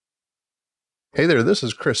Hey there, this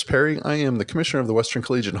is Chris Perry. I am the Commissioner of the Western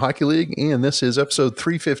Collegiate Hockey League, and this is episode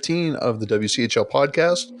 315 of the WCHL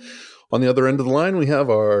Podcast. On the other end of the line, we have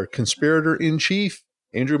our conspirator-in-chief,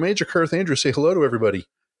 Andrew Magerkurth. Andrew, say hello to everybody.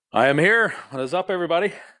 I am here. What is up,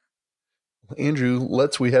 everybody? Andrew,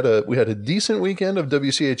 we had a decent weekend of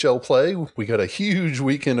WCHL play. We got a huge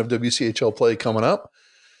weekend of WCHL play coming up.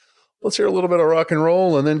 Let's hear a little bit of rock and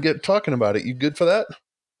roll and then get talking about it. You good for that?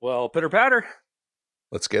 Well, pitter patter.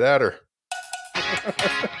 Let's get at her.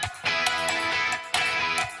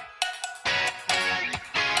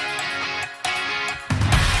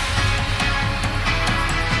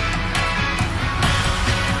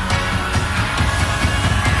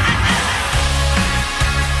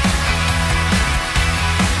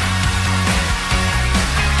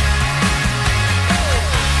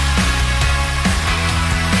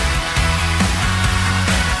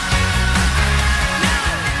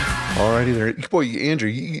 Alrighty there. Boy,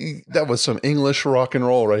 Andrew, that was some English rock and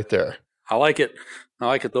roll right there. I like it.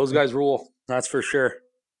 Those guys rule. That's for sure.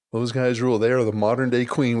 Those guys rule. They are the modern day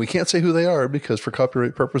Queen. We can't say who they are because for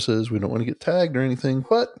copyright purposes, we don't want to get tagged or anything,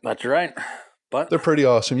 but that's right. But they're pretty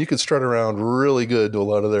awesome. You could strut around really good to a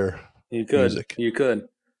lot of their music. You could.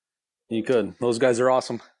 Those guys are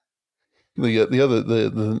awesome.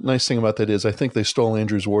 The nice thing about that is I think they stole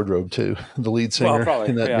Andrew's wardrobe too, the lead singer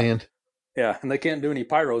in that band. Yeah, and they can't do any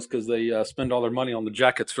pyros because they spend all their money on the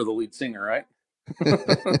jackets for the lead singer, right?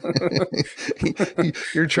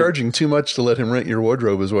 You're charging too much to let him rent your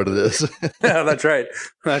wardrobe is what it is. Yeah, that's right.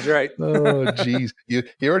 Oh, geez. You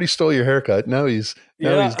already stole your haircut. Now he's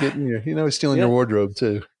getting he's stealing your wardrobe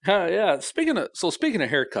too. Yeah. Speaking of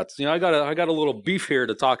haircuts, I got a little beef here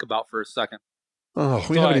to talk about for a second. Oh,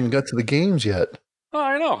 we haven't even got to the games yet. Oh,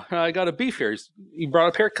 I know. I got a beef here. You brought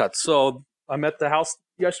up haircuts. So I'm at the house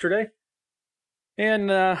yesterday.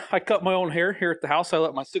 And I cut my own hair here at the house. I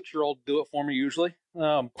let my 6-year-old do it for me usually.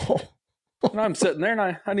 And I'm sitting there,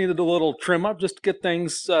 and I needed a little trim up just to get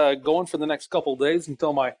things going for the next couple of days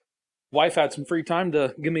until my wife had some free time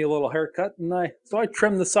to give me a little haircut. And so I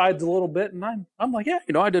trimmed the sides a little bit, and I'm like, yeah,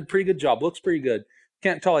 I did a pretty good job. Looks pretty good.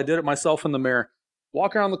 Can't tell I did it myself in the mirror.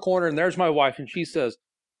 Walk around the corner, and there's my wife, and she says,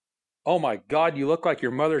 "Oh my God, you look like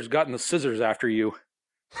your mother's gotten the scissors after you."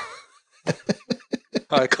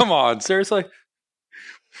 Come on, seriously.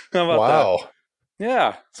 How about that?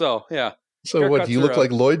 Yeah. So, yeah. So what, do you look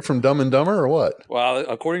like Lloyd from Dumb and Dumber or what? Well,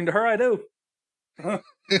 according to her, I do.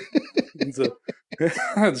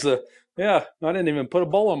 Yeah, I didn't even put a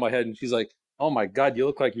bowl on my head. And she's like, "Oh my God, you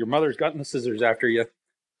look like your mother's gotten the scissors after you."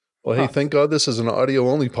 Well, hey, thank God this is an audio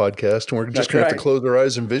only podcast. And we're just going to have to close our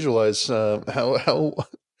eyes and visualize how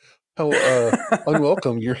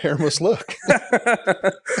unwelcome your hair must look.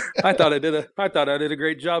 I thought I did a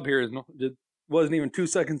great job here. Wasn't even 2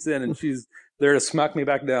 seconds in, and she's there to smack me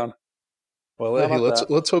back down. Well, hey,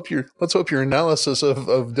 let's hope your analysis of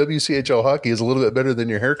WCHL hockey is a little bit better than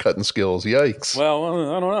your haircutting skills. Yikes! Well,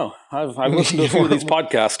 I don't know. I've listened to a few of these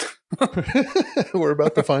podcasts. We're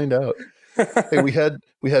about to find out. Hey, we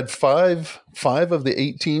had five of the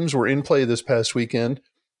 8 teams were in play this past weekend.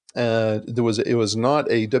 It was not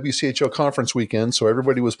a WCHL conference weekend, so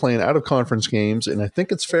everybody was playing out of conference games, and I think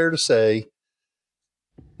it's fair to say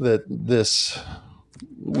that this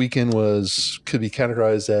weekend could be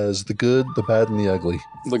categorized as the good, the bad, and the ugly.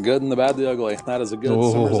 The good and the bad, the ugly. That is a good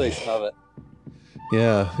summarization of it.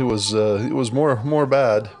 Yeah, it was more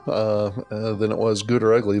bad than it was good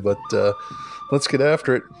or ugly. But let's get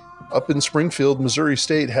after it. Up in Springfield, Missouri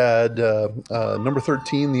State had number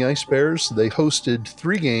 13, the Ice Bears. They hosted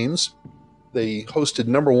 3 games. They hosted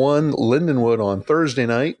number 1, Lindenwood, on Thursday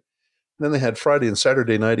night. Then they had Friday and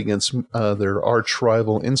Saturday night against their arch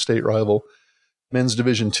rival, in-state rival, Men's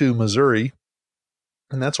Division II, Missouri.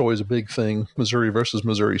 And that's always a big thing, Missouri versus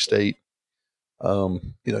Missouri State.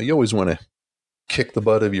 You always want to kick the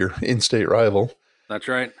butt of your in-state rival. That's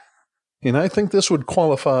right. And I think this would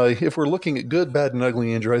qualify, if we're looking at good, bad, and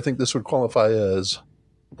ugly, Andrew, I think this would qualify as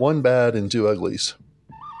 1 bad and 2 uglies.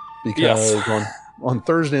 Because on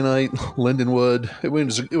Thursday night, Lindenwood, it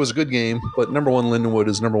was a good game, but number 1 Lindenwood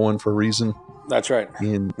is number 1 for a reason. That's right.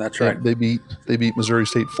 And that's right. They beat Missouri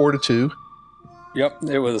State 4-2. Yep,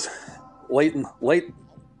 it was late in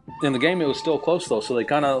the game. It was still close though, so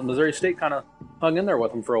Missouri State kind of hung in there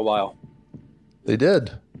with them for a while. They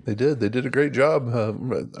did. They did a great job.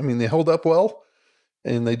 They held up well,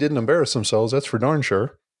 and they didn't embarrass themselves. That's for darn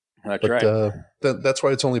sure. That's right. That's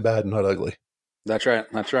why it's only bad and not ugly. That's right.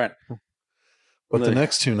 But the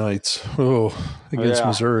next 2 nights, against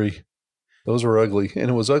Missouri, those were ugly. And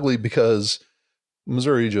it was ugly because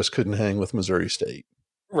Missouri just couldn't hang with Missouri State.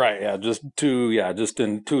 Right, yeah, just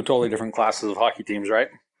in 2 totally different classes of hockey teams, right?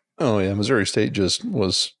 Oh yeah, Missouri State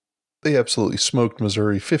they absolutely smoked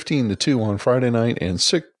Missouri 15-2 on Friday night and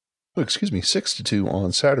 6-2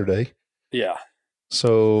 on Saturday. Yeah.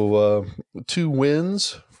 So 2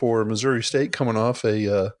 wins for Missouri State coming off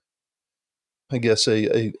a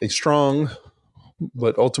strong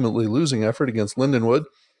but ultimately losing effort against Lindenwood.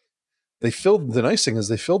 The nice thing is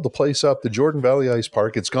they filled the place up, the Jordan Valley Ice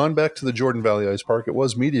Park. It's gone back to the Jordan Valley Ice Park. It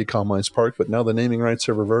was Mediacom Ice Park, but now the naming rights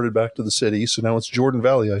have reverted back to the city, so now it's Jordan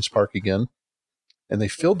Valley Ice Park again. And they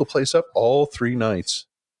filled the place up all 3 nights.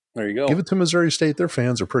 There you go. Give it to Missouri State. Their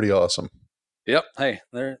fans are pretty awesome. Yep. Hey,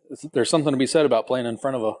 there's something to be said about playing in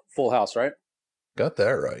front of a full house, right? Got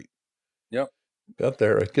that right. Yep. Got that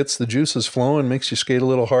right. Gets the juices flowing, makes you skate a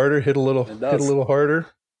little harder, hit a little harder.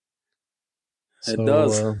 It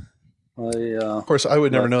does. Of course, I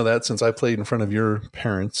would never know that since I played in front of your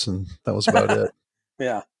parents, and that was about it.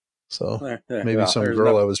 Yeah. So maybe some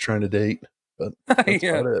girl I was trying to date, but that's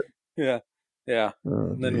about it. Yeah. Yeah.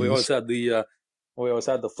 Oh, and then we always had the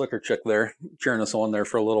flicker chick there cheering us on there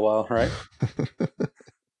for a little while, right?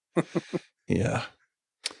 Yeah.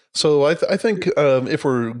 So I think if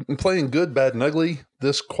we're playing good, bad, and ugly,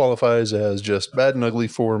 this qualifies as just bad and ugly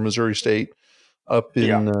for Missouri State up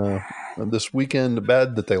in this weekend.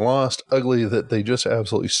 Bad that they lost, ugly that they just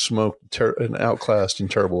absolutely smoked an outclassed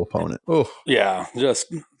and terrible opponent. Oh,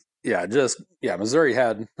 Missouri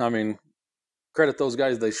had. I mean, credit those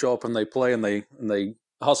guys. They show up and they play and they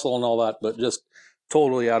hustle and all that, but just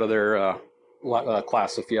totally out of their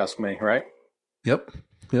class, if you ask me. Right? Yep.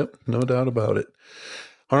 No doubt about it.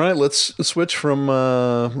 All right, let's switch from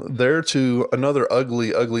there to another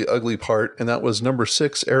ugly part, and that was number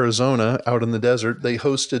 6, Arizona, out in the desert. They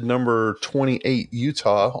hosted number 28,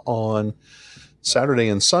 Utah, on Saturday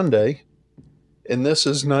and Sunday, and this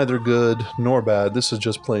is neither good nor bad. This is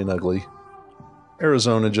just plain ugly.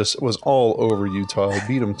 Arizona just was all over Utah.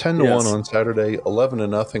 Beat them 10-1 on Saturday,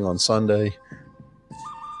 11-0 on Sunday.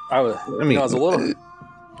 I was a little.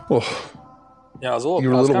 Yeah, I was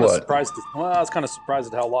kind of surprised. I was kind of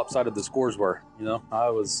surprised at how lopsided the scores were.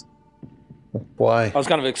 Why? I was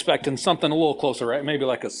kind of expecting something a little closer, right? Maybe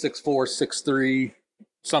like a 6-4, 6-3,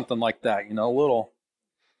 something like that. A little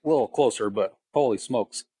closer. But holy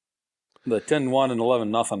smokes, the 10-1 and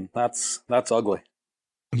 11-0. That's ugly.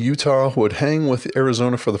 Utah would hang with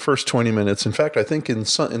Arizona for the first 20 minutes. In fact, I think in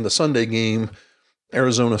the Sunday game,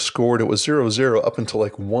 Arizona scored. It was 0-0 up until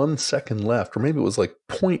like 1 second left, or maybe it was like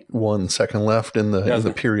 0.1 second left in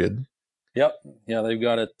the period. Yep. Yeah, they've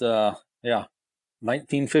got it.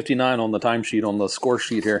 1959 on the timesheet on the score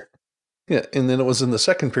sheet here. Yeah, and then it was in the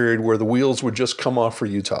second period where the wheels would just come off for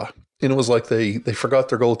Utah, and it was like they forgot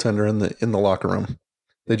their goaltender in the locker room.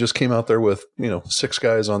 They just came out there with 6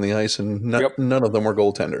 guys on the ice, and none of them were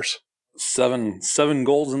goaltenders. Seven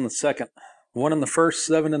goals in the second, 1 in the first,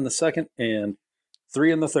 7 in the second, and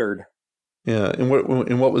 3 in the third. Yeah, and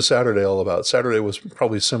what was Saturday all about? Saturday was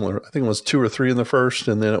probably similar. I think it was 2 or 3 in the first,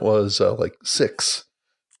 and then it was like 6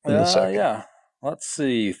 in the second. Yeah, let's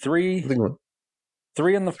see, 3 in the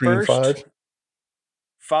 3 first, and 5.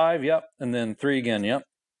 5, yep, and then 3 again, yep.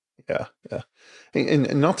 Yeah.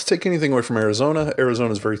 And not to take anything away from Arizona.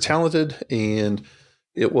 Arizona's very talented, and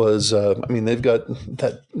it was. They've got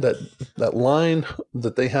that line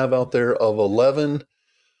that they have out there of 11,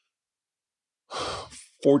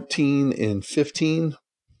 14, and 15.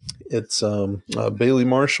 It's Bailey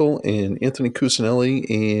Marshall and Anthony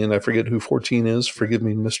Cusinelli, and I forget who 14 is. Forgive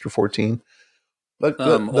me, Mr. 14.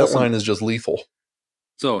 That line is just lethal.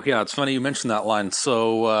 So yeah, it's funny you mentioned that line.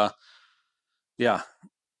 So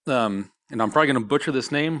and I'm probably going to butcher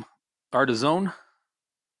this name, Artizone.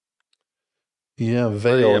 Yeah,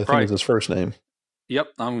 Vale, I think is his first name. Yep,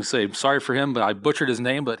 I'm going to say sorry for him, but I butchered his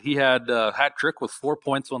name. But he had a hat trick with 4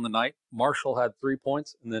 points on the night. Marshall had 3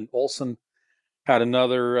 points, and then Olsen had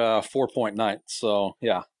another 4-point night. So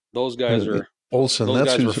yeah, those guys are Olsen.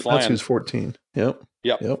 That's who's 14. Yep.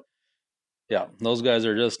 Yeah, those guys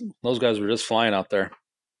were just flying out there.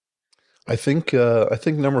 I think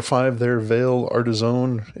number 5 there, Vale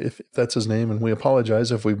Artizone, if that's his name, and we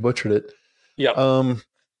apologize if we butchered it. Yeah.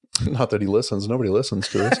 Not that he listens. Nobody listens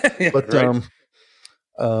to us. But right.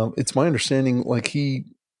 It's my understanding like he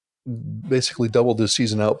basically doubled his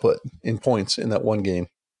season output in points in that one game.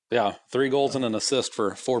 Yeah, 3 goals and an assist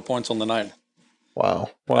for 4 points on the night.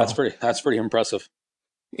 Wow. That's pretty impressive.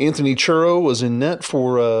 Anthony Churro was in net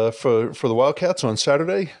for the Wildcats on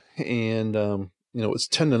Saturday, and it was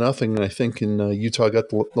 10-0, and I think Utah got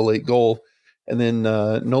the late goal. And then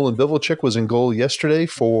Nolan Bivelchik was in goal yesterday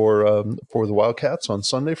for the Wildcats on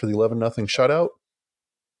Sunday for the 11-0 shutout.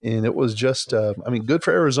 And it was just, good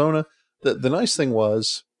for Arizona. The nice thing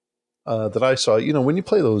was that I saw. When you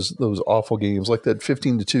play those awful games like that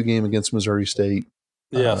 15-2 game against Missouri State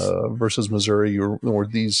Yes. versus Missouri, or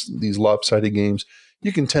these lopsided games,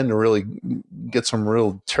 you can tend to really get some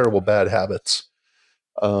real terrible bad habits,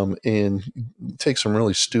 and take some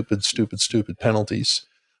really stupid penalties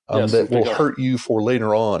that will hurt you for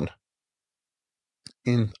later on.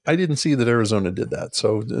 And I didn't see that Arizona did that.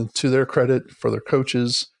 So to their credit, for their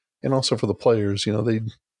coaches and also for the players, they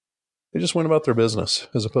just went about their business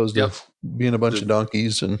as opposed to being a bunch of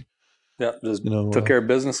donkeys and took care of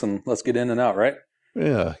business and let's get in and out, right?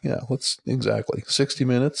 Yeah. Let's exactly 60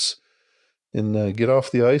 minutes and get off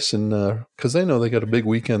the ice, and because they know they got a big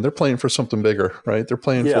weekend, they're playing for something bigger, right? They're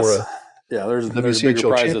playing for there's a bigger WCHL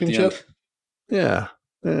prize at the end. Yeah.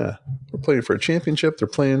 They're playing for a championship. They're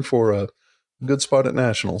playing for a good spot at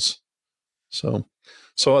nationals. So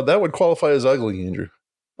that would qualify as ugly, Andrew.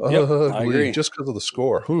 Yep, I agree. Just because of the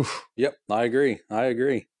score. Oof. Yep, I agree. All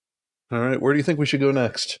right, where do you think we should go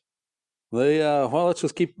next? Let's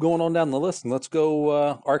just keep going on down the list, and let's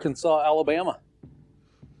go Arkansas, Alabama.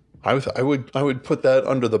 I would put that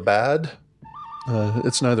under the bad.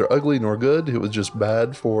 It's neither ugly nor good. It was just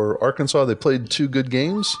bad for Arkansas. They played 2 good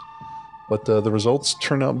games, but the results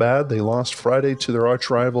turned out bad. They lost Friday to their arch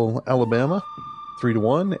rival Alabama,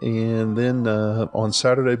 3-1, and then on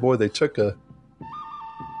Saturday, boy, they took a.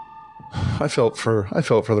 I felt for the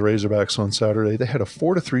Razorbacks on Saturday. They had a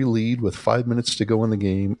 4-3 lead with 5 minutes to go in the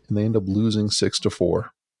game, and they ended up losing 6-4.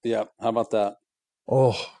 Yeah, how about that?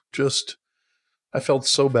 Oh, I felt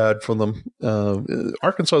so bad for them.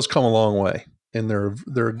 Arkansas has come a long way, and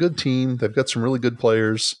they're a good team. They've got some really good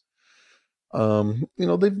players.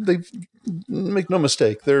 They've make no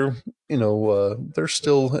mistake. They're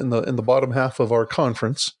still in the bottom half of our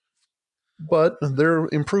conference, but they're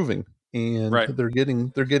improving. And they're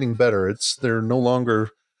getting better. They're no longer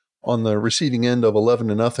on the receiving end of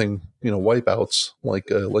 11-0, wipeouts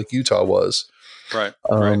like Utah was. Right.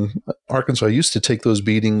 Arkansas used to take those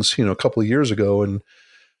beatings, a couple of years ago, and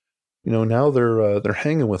now they're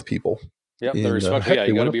hanging with people. Yep, they're respectful.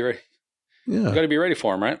 You got to be ready. Yeah, you got to be ready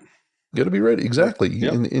for them, right? Got to be ready, exactly.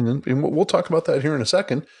 Yep. And we'll talk about that here in a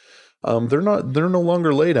second. They're no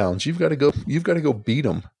longer laydowns. You've got to go beat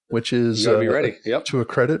them. Which is be ready. Yep. To a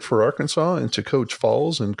credit for Arkansas and to Coach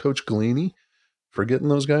Falls and Coach Galini for getting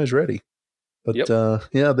those guys ready. But I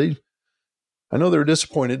know they're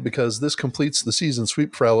disappointed because this completes the season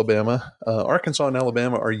sweep for Alabama. Arkansas and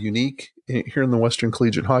Alabama are unique here in the Western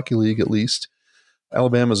Collegiate Hockey League, at least.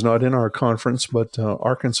 Alabama is not in our conference, but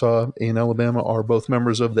Arkansas and Alabama are both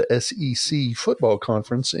members of the SEC football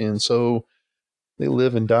conference, and so they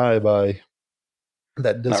live and die by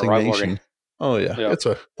that designation. Oh yeah. It's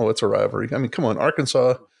a rivalry. I mean, come on,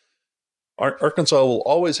 Arkansas will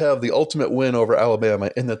always have the ultimate win over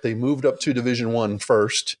Alabama in that they moved up to Division I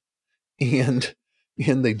first, and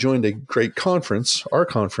they joined a great conference, our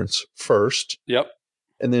conference, first. Yep.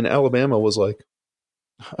 And then Alabama was like,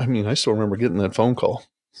 I mean, I still remember getting that phone call.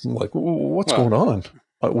 I'm like, what's going on?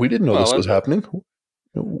 We didn't know this was happening.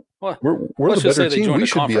 We're the better team. We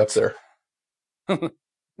should be up there.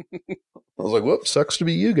 I was like, whoops, sucks to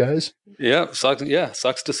be you guys. Yeah,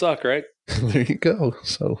 sucks to suck, right? There you go.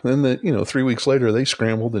 So then 3 weeks later they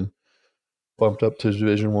scrambled and bumped up to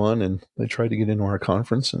Division I, and they tried to get into our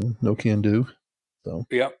conference, and no can do. So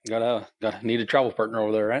gotta need a travel partner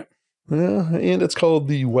over there, right? Yeah, and it's called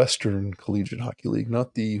the Western Collegiate Hockey League,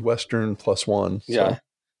 not the Western +1. So.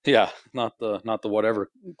 Yeah, not the whatever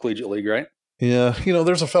collegiate league, right? Yeah,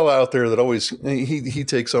 there's a fella out there that always he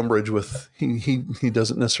takes umbrage with he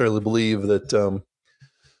doesn't necessarily believe that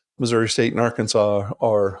Missouri State and Arkansas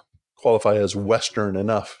are qualify as Western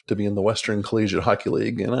enough to be in the Western Collegiate Hockey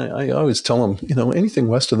League, and I always tell him, anything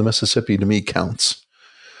west of the Mississippi to me counts.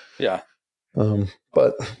 Yeah.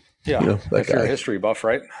 But that if guy, you're a history buff,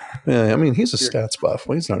 right? Yeah, I mean he's a stats buff.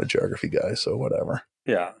 Well, he's not a geography guy, so whatever.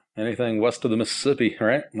 Yeah, anything west of the Mississippi,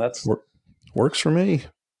 right? That's works for me.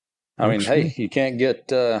 I mean, hey, you can't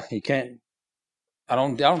get you can't. I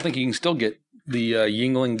don't think you can still get the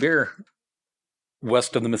Yuengling beer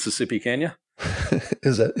west of the Mississippi, can you?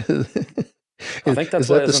 Is that? I think that's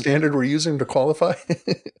the standard we're using to qualify.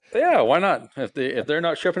 Yeah, why not? If they're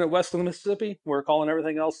not shipping it west of the Mississippi, we're calling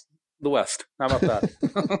everything else the West. How about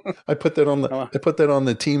that? I put that on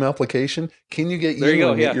the team application. Can you get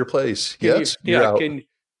Yuengling at your place? Yes. You're out.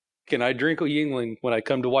 Can I drink a Yuengling when I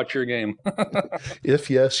come to watch your game? If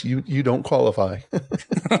yes, you don't qualify.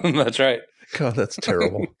 That's right. God, that's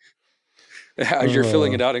terrible. As you're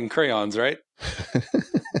filling it out in crayons, right?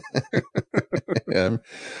 Yeah.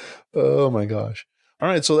 Oh my gosh. All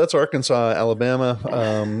right, so that's Arkansas, Alabama.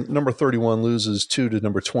 Number 31 loses 2 to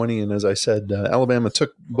number 20. And as I said, Alabama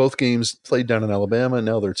took both games, played down in Alabama.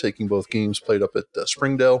 Now they're taking both games, played up at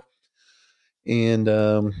Springdale. And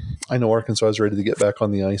I know Arkansas is ready to get back on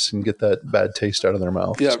the ice and get that bad taste out of their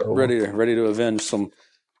mouth. Yeah, so, ready to avenge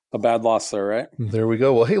a bad loss there, right? There we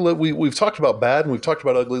go. Well, hey, we've talked about bad and we've talked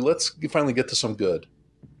about ugly. Let's finally get to some good.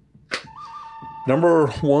 Number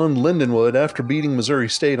 1, Lindenwood, after beating Missouri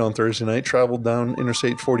State on Thursday night, traveled down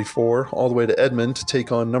Interstate 44 all the way to Edmond to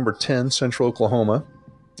take on number 10, Central Oklahoma.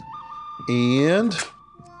 And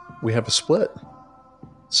we have a split.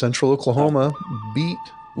 Central Oklahoma beat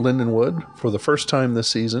Lindenwood for the first time this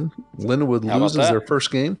season. Lindenwood loses their first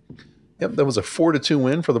game. Yep, that was a 4-2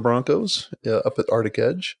 win for the Broncos up at Arctic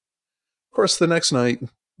Edge. Of course, the next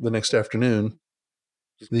afternoon,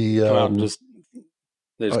 they just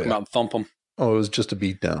come out and thump them. Oh, it was just a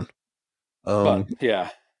beatdown. Yeah,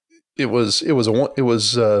 it was Andrew.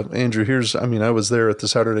 I was there at the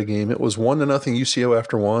Saturday game. It was 1-0 UCO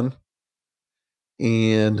after one,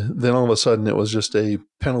 and then all of a sudden it was just a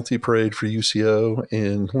penalty parade for UCO.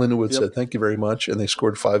 And Lindenwood said, "Thank you very much," and they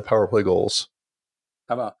scored 5 power play goals.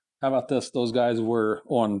 How about this? Those guys were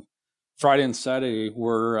on Friday and Saturday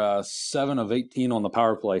were 7 of 18 on the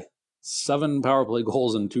power play. 7 power play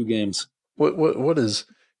goals in 2 games. What is?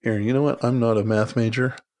 Aaron, you know what? I'm not a math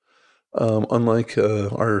major, unlike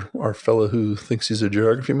our fellow who thinks he's a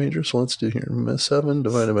geography major. So let's do here. 7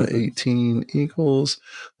 divided by 18 equals,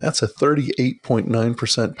 that's a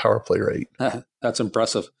 38.9% power play rate. That's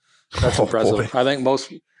impressive. That's impressive. Boy. I think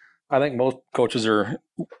most coaches are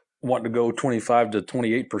wanting to go 25 to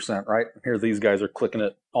 28%, right? Here these guys are clicking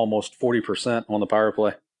at almost 40% on the power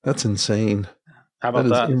play. That's insane. How about that?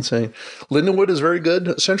 That is insane. Lindenwood is very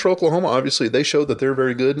good. Central Oklahoma, obviously, they showed that they're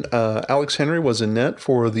very good. Alex Henry was in net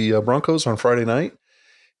for the Broncos on Friday night,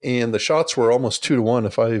 and the shots were almost 2-1,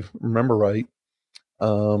 if I remember right,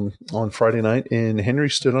 on Friday night. And Henry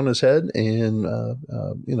stood on his head, and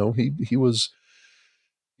he was.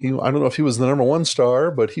 I don't know if he was the number 1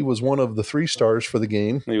 star, but he was one of the 3 stars for the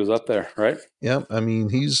game. He was up there, right? Yeah, I mean,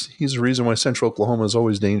 he's the reason why Central Oklahoma is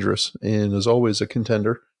always dangerous and is always a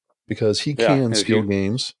contender. Because he can steal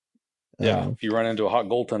games. Yeah, if you run into a hot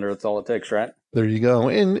goaltender, that's all it takes, right? There you go.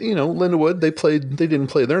 And, Lindenwood, they didn't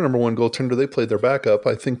play their number 1 goaltender. They played their backup.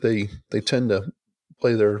 I think they tend to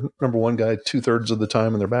play their number 1 guy 2/3 of the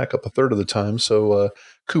time and their backup 1/3 of the time. So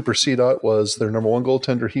Cooper Cdot was their number 1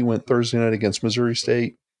 goaltender. He went Thursday night against Missouri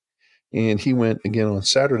State. And he went again on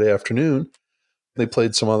Saturday afternoon. They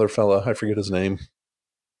played some other fella. I forget his name.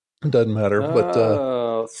 It doesn't matter. But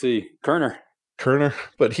let's see. Kerner,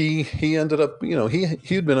 but he ended up,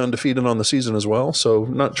 he'd been undefeated on the season as well. So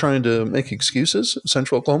not trying to make excuses.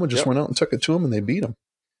 Central Oklahoma just went out and took it to him and they beat him.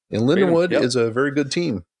 And Lindenwood is a very good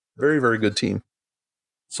team. Very, very good team.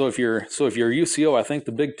 So if you're UCO, I think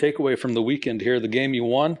the big takeaway from the weekend here, the game you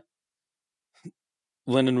won,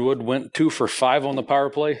 Lindenwood went 2 for 5 on the power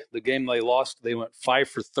play. The game they lost, they went 5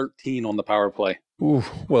 for 13 on the power play. Ooh,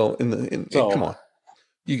 well, come on.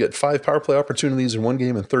 You get 5 power play opportunities in one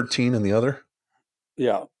game and 13 in the other.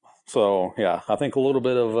 Yeah. So, I think a little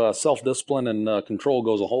bit of self-discipline and control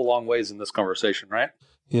goes a whole long ways in this conversation, right?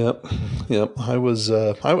 Yep. I was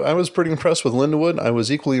I was pretty impressed with Lindenwood. I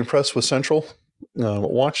was equally impressed with Central.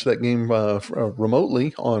 Watched that game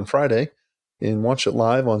remotely on Friday and watched it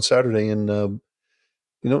live on Saturday. And,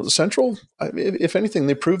 Central, if anything,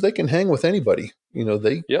 they proved they can hang with anybody.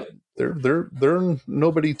 They're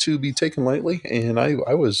nobody to be taken lightly. And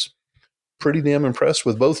I was pretty damn impressed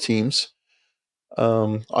with both teams.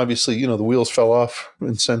 Obviously, the wheels fell off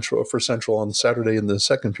for Central on Saturday in the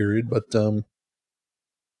second period, but you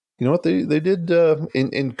know what they did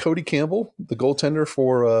in Cody Campbell, the goaltender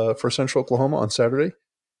for Central Oklahoma on Saturday.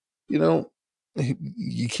 He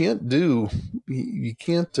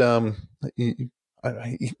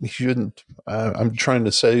shouldn't. I'm trying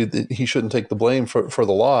to say that he shouldn't take the blame for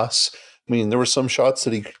the loss. I mean, there were some shots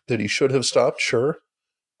that he should have stopped. Sure,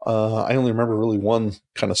 I only remember really one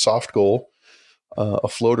kind of soft goal. A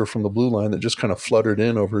floater from the blue line that just kind of fluttered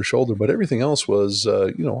in over his shoulder, but everything else was,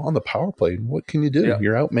 on the power play. What can you do? Yeah.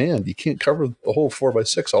 You're outmanned. You can't cover the whole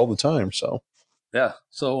 4x6 all the time. So,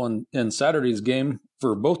 So in Saturday's game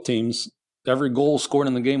for both teams, every goal scored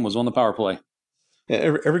in the game was on the power play.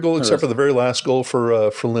 Yeah, every goal except for the very last goal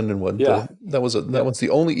for Lindenwood. Yeah, that was the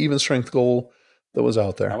only even strength goal that was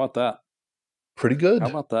out there. How about that? Pretty good. How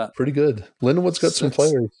about that? Pretty good. Lindenwood's got some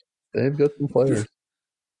players. They've got some players.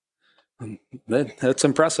 That's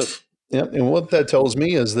impressive. Yeah, and what that tells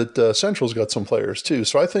me is that Central's got some players too.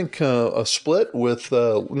 So I think a split with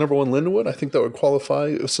number 1 Lindenwood, I think that would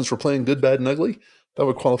qualify, since we're playing good, bad, and ugly, that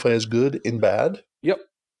would qualify as good and bad. Yep.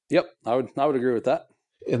 Yep. I would agree with that.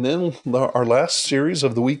 And then our last series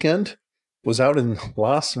of the weekend was out in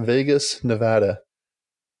Las Vegas, Nevada.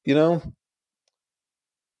 You know,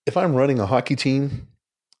 if I'm running a hockey team,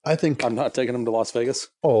 I think, I'm not taking them to Las Vegas.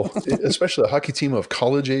 especially a hockey team of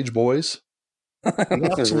college age boys, the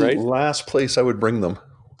absolute Right? last place I would bring them.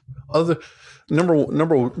 The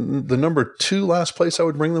number two last place I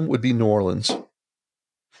would bring them would be New Orleans.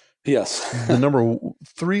 Yes. The number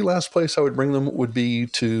three last place I would bring them would be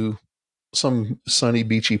to some sunny,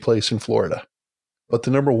 beachy place in Florida. But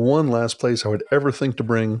the number one last place I would ever think to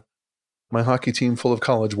bring my hockey team full of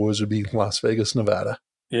college boys would be Las Vegas, Nevada.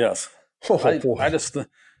 Yes. Oh, boy. I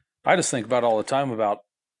just think about all the time about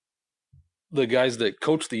the guys that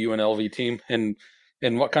coach the UNLV team and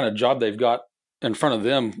what kind of job they've got in front of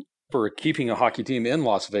them for keeping a hockey team in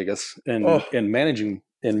Las Vegas and managing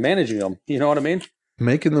them. You know what I mean?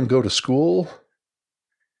 Making them go to school,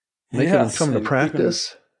 making them come to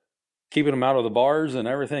practice, keeping them out of the bars and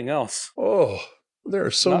everything else. Oh, there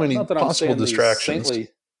are so many possible distractions.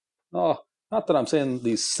 Not that I'm saying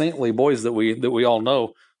these saintly boys that we all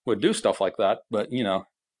know would do stuff like that, but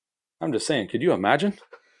I'm just saying, could you imagine?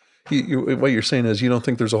 What you're saying is you don't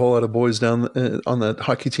think there's a whole lot of boys down on that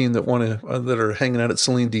hockey team that that are hanging out at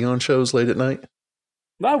Celine Dion shows late at night?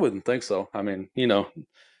 I wouldn't think so. I mean,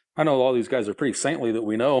 I know all these guys are pretty saintly that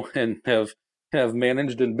we know and have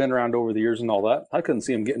managed and been around over the years and all that. I couldn't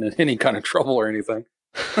see them getting in any kind of trouble or anything.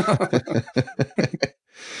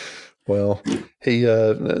 Well, hey,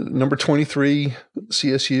 number 23,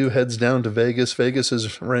 CSU heads down to Vegas. Vegas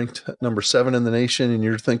is ranked number 7 in the nation, and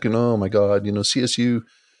you're thinking, oh my God, CSU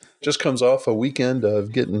just comes off a weekend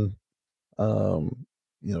of getting,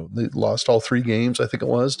 they lost all 3 games, I think it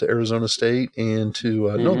was, to Arizona State and to,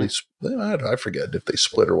 I forget if they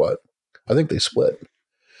split or what. I think they split.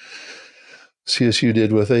 CSU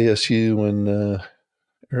did with ASU and,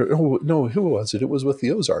 who was it? It was with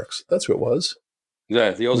the Ozarks. That's who it was.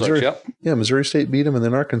 Yeah, the Ozarks, yep. Yeah, Missouri State beat them, and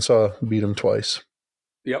then Arkansas beat them twice.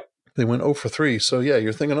 Yep. They went 0 for 3. So, yeah,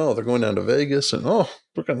 you're thinking, they're going down to Vegas, and,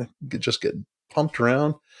 we're going to just get pumped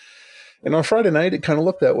around. And on Friday night, it kind of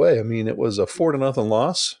looked that way. I mean, it was a 4-0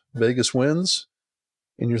 loss. Vegas wins.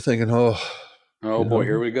 And you're thinking, boy,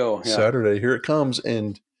 here we go. Yeah. Saturday, here it comes.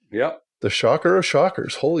 And yep, the shocker of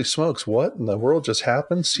shockers. Holy smokes, what in the world just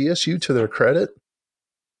happened? CSU, to their credit,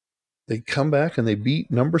 they come back and they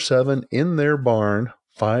beat number 7 in their barn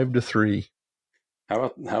 5-3.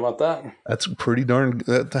 How about that? That's pretty darn.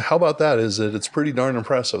 How about that? It's pretty darn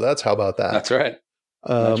impressive. That's how about that. That's right.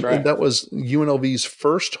 That's right. That was UNLV's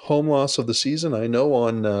first home loss of the season. I know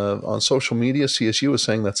on social media, CSU was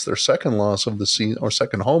saying that's their second loss of the season or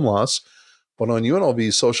second home loss. But on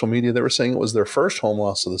UNLV's social media, they were saying it was their first home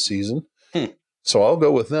loss of the season. So I'll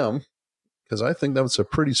go with them because I think that's a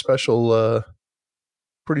pretty special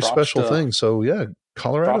thing. So yeah,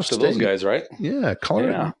 Colorado props State. To those guys, right? Yeah,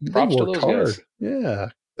 Colorado. Yeah, props to those hard. Guys. Yeah,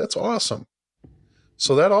 that's awesome.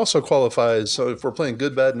 So that also qualifies. So if we're playing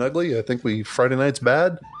good, bad, and ugly, I think Friday night's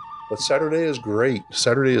bad, but Saturday is great.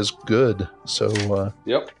 Saturday is good. So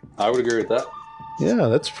yep, I would agree with that. Yeah,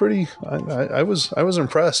 that's pretty. I was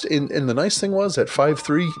impressed. And the nice thing was at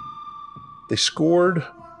 5-3, they scored.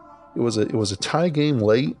 It was a tie game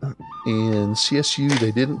late, and CSU,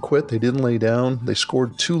 they didn't quit. They didn't lay down. They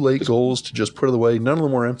scored 2 late goals to just put it away. None of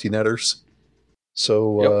them were empty netters.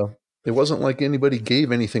 So it wasn't like anybody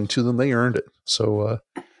gave anything to them. They earned it. So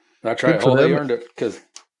that's right. They earned it because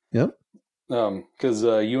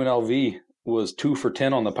UNLV was 2 for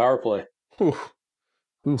 10 on the power play. Ooh.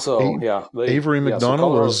 So Avery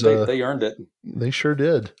McDonald was. State, they earned it. They sure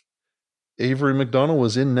did. Avery McDonald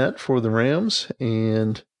was in net for the Rams,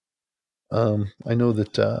 and I know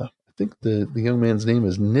that I think the young man's name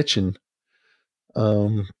is Nitchin.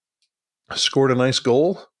 Scored a nice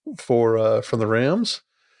goal for the Rams,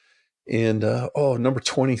 and number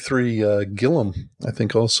 23 Gillum, I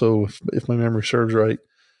think also, if my memory serves right,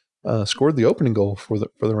 scored the opening goal for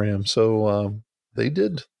the Rams. So they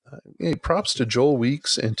did. Props to Joel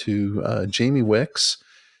Weeks and to Jamie Wicks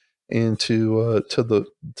and to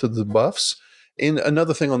the Buffs. And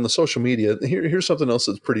another thing on the social media, here's something else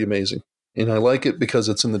that's pretty amazing. And I like it because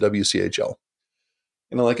it's in the WCHL.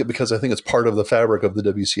 And I like it because I think it's part of the fabric of the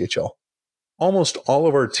WCHL. Almost all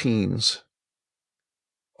of our teams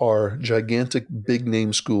are gigantic big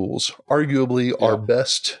name schools. Arguably our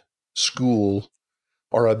best school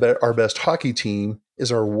or our best hockey team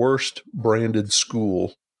is our worst branded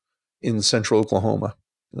school in Central Oklahoma.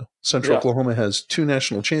 Central Oklahoma has 2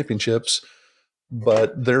 national championships,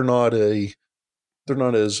 but they're not as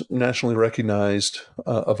nationally recognized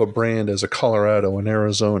of a brand as a Colorado and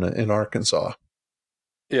Arizona and Arkansas.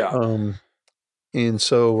 Yeah. And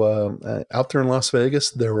so out there in Las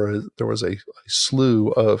Vegas, there was a slew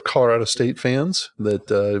of Colorado State fans that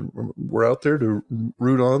were out there to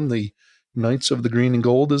root on the Knights of the Green and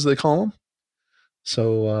Gold, as they call them.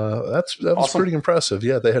 So that was Awesome. pretty impressive.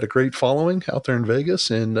 Yeah, they had a great following out there in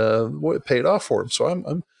Vegas, and boy, it paid off for them. So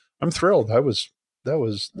I'm thrilled.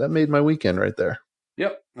 That made my weekend right there.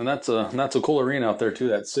 Yep, and that's a cool arena out there too.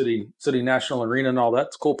 That City National Arena and all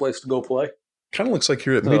that's a cool place to go play. Kind of looks like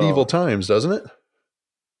you're at medieval times, doesn't it?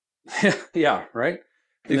 Yeah, right.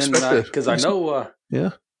 And You then because I know,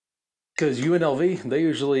 yeah, because UNLV they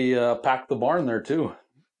usually pack the barn there too.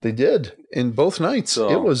 they did in both nights. So,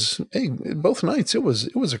 Both nights it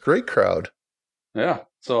was a great crowd. Yeah.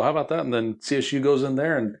 So how about that? And then CSU goes in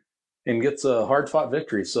there and gets a hard fought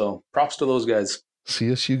victory. So props to those guys.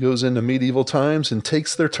 CSU goes into medieval times and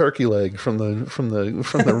takes their turkey leg from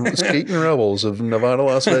the skating rebels of Nevada,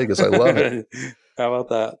 Las Vegas. I love it. How about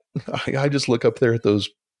that? I just look up there at those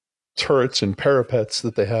turrets and parapets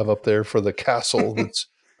that they have up there for the castle that's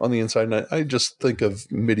on the inside. And I just think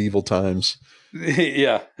of medieval times.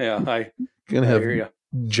 Yeah. I gonna have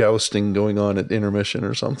jousting going on at intermission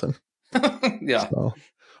or something. Yeah. So,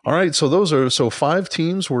 all right. So 5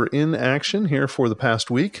 teams were in action here for the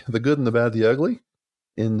past week: the good and the bad, the ugly.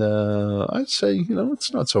 And I'd say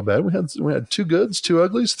it's not so bad. We had 2 goods, 2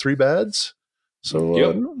 uglies, 3 bads. So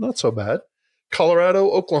not so bad. Colorado,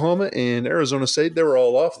 Oklahoma, and Arizona State, they were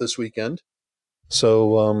all off this weekend.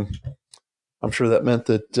 So I'm sure that meant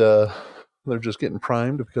that they're just getting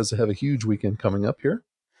primed because they have a huge weekend coming up here.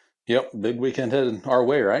 Yep, big weekend headed our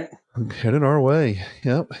way, right? Headed our way,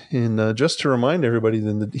 yep. And just to remind everybody,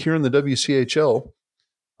 here in the WCHL,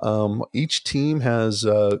 each team has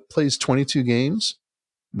plays 22 games.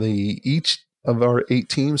 Each of our 8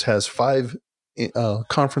 teams has 5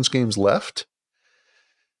 conference games left.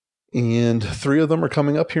 And 3 of them are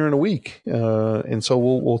coming up here in a week. And so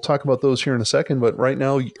we'll talk about those here in a second. But right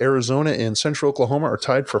now, Arizona and Central Oklahoma are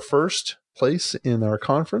tied for first place in our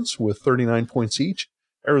conference with 39 points each.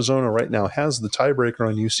 Arizona right now has the tiebreaker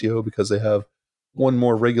on UCO because they have one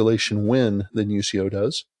more regulation win than UCO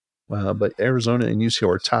does. But Arizona and UCO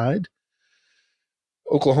are tied.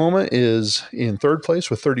 Oklahoma is in 3rd place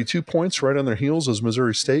with 32 points. Right on their heels is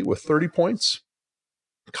Missouri State with 30 points.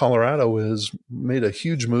 Colorado has made a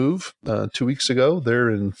huge move 2 weeks ago. They're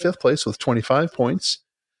in 5th place with 25 points.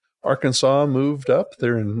 Arkansas moved up.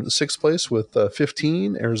 They're in 6th place with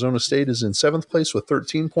 15. Arizona State is in 7th place with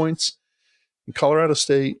 13 points. And Colorado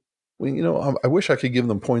State, I wish I could give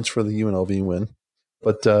them points for the UNLV win,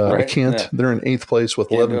 but I can't. Yeah. They're in 8th place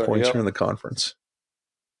with 11 points here in the conference.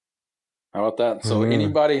 How about that? So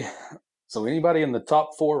anybody in the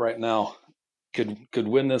top 4 right now could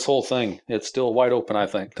win this whole thing. It's still wide open, I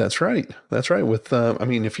think. That's right. With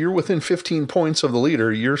if you're within 15 points of the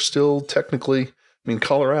leader, you're still technically.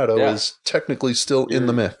 Colorado is technically still in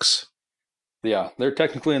the mix. Yeah, they're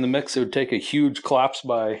technically in the mix. It would take a huge collapse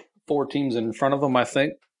by 4 teams in front of them, I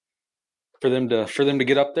think, for them to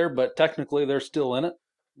get up there. But technically, they're still in it.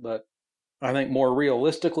 But I think more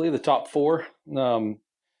realistically, the top 4,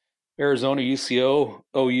 Arizona, UCO,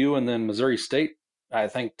 OU, and then Missouri State. I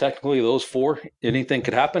think technically those 4, anything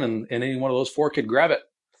could happen, and any one of those 4 could grab it.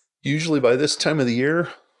 Usually by this time of the year,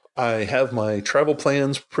 I have my travel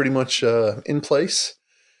plans pretty much in place.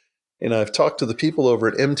 And I've talked to the people over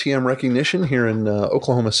at MTM Recognition here in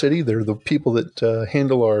Oklahoma City. They're the people that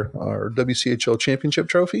handle our WCHL championship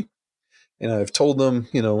trophy. And I've told them,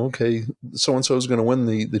 okay, so-and-so is going to win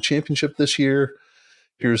the championship this year.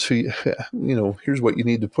 Here's here's what you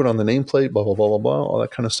need to put on the nameplate, blah, blah, blah, blah, blah, all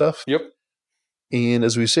that kind of stuff. Yep. And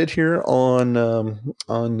as we sit here on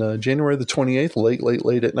January the 28th,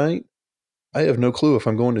 late at night, I have no clue if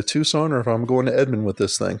I'm going to Tucson or if I'm going to Edmond with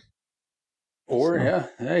this thing. Or,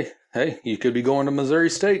 hey, you could be going to Missouri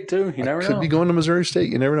State, too. You never know. Could be going to Missouri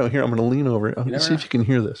State. You never know. Here, I'm going to lean over. Let's see if you can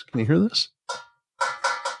hear this. Can you hear this?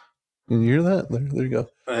 Can you hear that? There you go.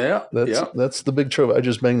 Yeah. That's the big trophy. I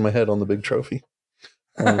just banged my head on the big trophy.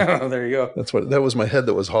 There you go. That was my head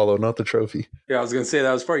that was hollow, not the trophy. Yeah, I was going to say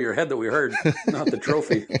that was probably your head that we heard, not the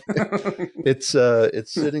trophy. It's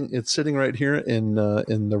sitting right here in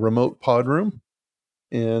the remote pod room,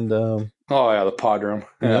 and the pod room.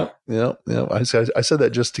 Yeah. I said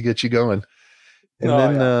that just to get you going,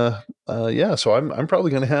 and so I'm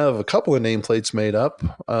probably going to have a couple of nameplates made up,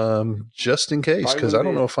 just in case, because I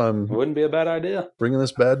don't know if wouldn't be a bad idea bringing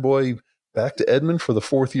this bad boy back to Edmond for the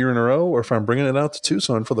 4th year in a row, or if I'm bringing it out to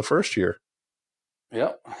Tucson for the 1st year.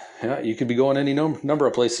 Yeah, you could be going any number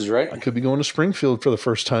of places, right? I could be going to Springfield for the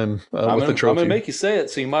first time with the trophy. I'm going to make you say it,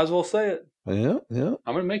 so you might as well say it. Yeah.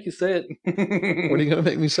 I'm going to make you say it. What are you going to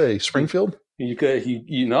make me say? Springfield? You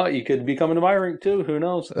could be coming to my rink too. Who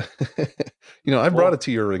knows? I brought it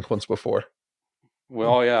to your rink once before.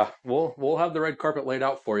 Well, yeah, we'll have the red carpet laid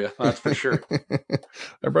out for you. That's for sure.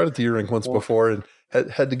 I brought it to your rink once before and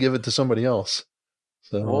had to give it to somebody else.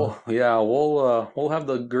 So, we'll have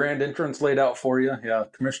the grand entrance laid out for you. Yeah,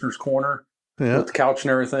 Commissioner's Corner with the couch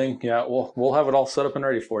and everything. Yeah, we'll have it all set up and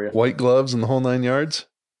ready for you. White gloves and the whole 9 yards.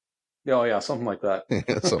 Oh yeah, something like that.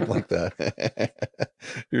 Something like that.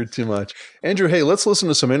 You're too much, Andrew. Hey, let's listen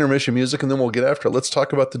to some intermission music and then we'll get after it. Let's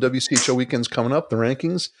talk about the WCHL weekends coming up, the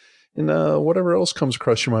rankings, and whatever else comes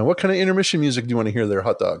across your mind. What kind of intermission music do you want to hear there,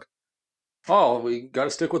 hot dog? Oh, we got to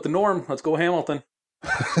stick with the norm. Let's go Hamilton.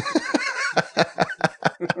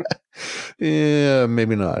 Yeah,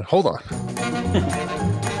 maybe not. Hold on.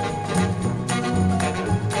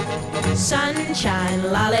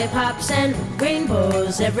 Sunshine, lollipops, and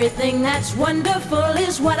rainbows. Everything that's wonderful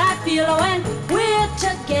is what I feel when we're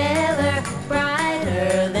together.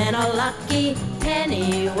 Brighter than a lucky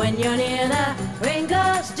penny when you're near. The rain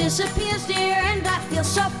goes, disappears, dear, and I feel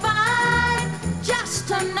so fine just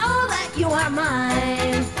to know that you are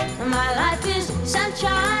mine. My life is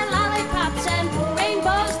sunshine, lollipops, and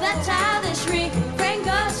rainbows. That's how this refrain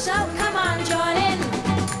goes. So come on, join in.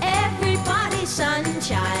 Everybody,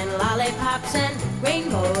 sunshine, lollipops, and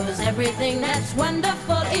rainbows. Everything that's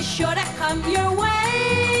wonderful is sure to come your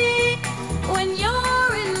way when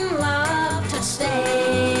you're in love to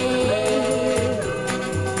stay.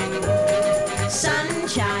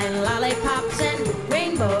 Sunshine, lollipops, and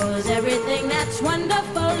rainbows. Everything that's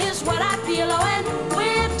wonderful is what I feel when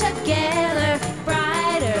we're together.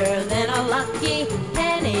 Brighter than a lucky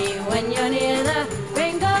penny when you're near. The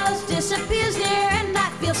rain goes, disappears, dear, and I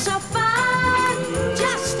feel so fine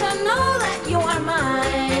just to know that you are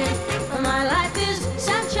mine. My life is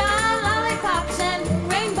sunshine, lollipops, and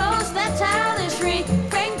rainbows. That's how this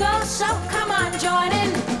refrain goes. So come on, join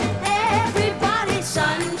in. Everybody,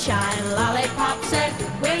 sunshine, lollipops, and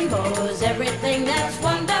rainbows. Everything that's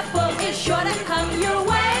wonderful is sure to come your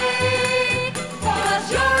way.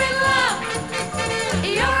 'Cause you're in love,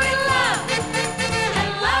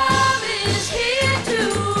 and love is here to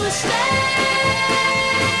stay.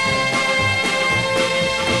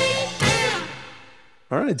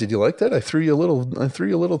 All right, did you like that? I threw you a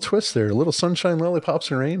little twist there, a little sunshine,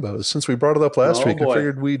 lollipops, and rainbows. Since we brought it up last week, boy. I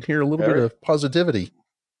figured we'd hear a little bit of positivity.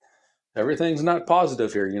 Everything's not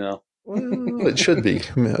positive here, Well, it should be.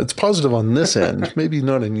 I mean, it's positive on this end, maybe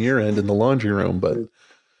not on your end in the laundry room, but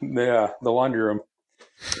Yeah, the laundry room.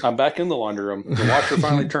 I'm back in the laundry room. The washer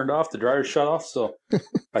finally turned off. The dryer shut off. So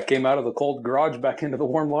I came out of the cold garage back into the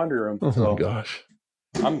warm laundry room. oh So my gosh.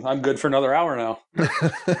 I'm good for another hour now.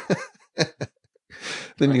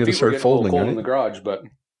 Then you got to start folding, cold right? in the garage, but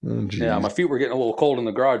Oh, geez. yeah, my feet were getting a little cold in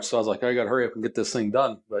the garage, so I was like, I got to hurry up and get this thing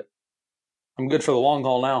done. But I'm good for the long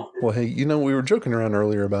haul now. Well, hey, we were joking around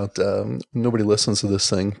earlier about nobody listens to this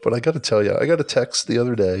thing, but I got to tell you, I got a text the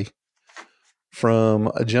other day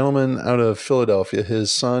from a gentleman out of Philadelphia.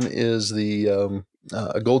 His son is a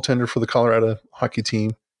goaltender for the Colorado hockey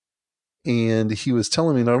team, and he was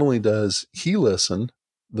telling me not only does he listen,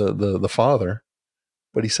 the father,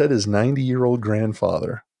 but he said his 90-year-old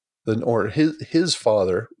grandfather, or his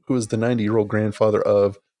father, who is the 90-year-old grandfather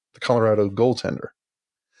of the Colorado goaltender,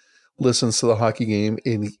 listens to the hockey game.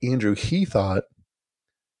 And Andrew, he thought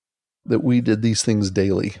that we did these things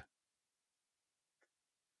daily.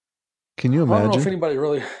 Can you imagine? I don't know if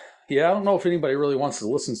anybody really wants to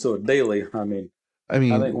listen to it daily. I mean, I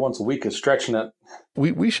think once a week is stretching it.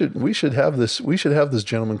 We should have this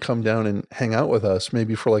gentleman come down and hang out with us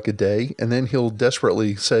maybe for like a day, and then he'll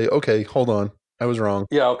desperately say, "Okay, hold on, I was wrong."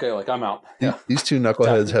 Yeah, okay, like I'm out. Yeah, these two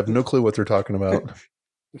knuckleheads have no clue what they're talking about.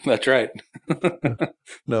 That's right.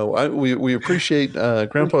 No, we appreciate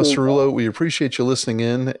Grandpa Cerullo. We appreciate you listening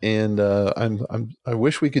in, and I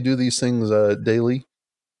wish we could do these things daily.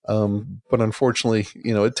 But unfortunately,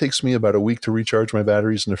 it takes me about a week to recharge my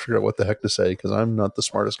batteries and to figure out what the heck to say, because I'm not the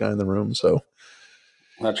smartest guy in the room. So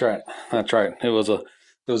that's right. It was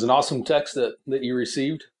an awesome text that you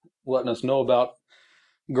received, letting us know about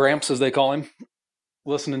Gramps, as they call him,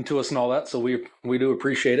 listening to us and all that. So we do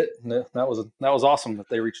appreciate it. And that was awesome that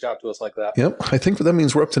they reached out to us like that. Yep, I think that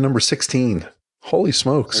means we're up to number 16. Holy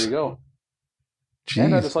smokes! There you go. Jeez.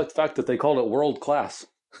 And I just like the fact that they called it world class.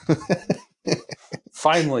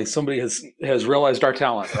 Finally, somebody has realized our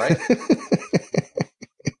talent, right?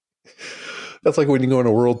 That's like when you go on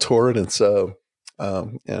a world tour and it's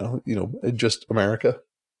just America.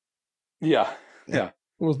 Yeah.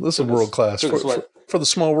 Well, this is world class for the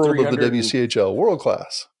small world of the WCHL. World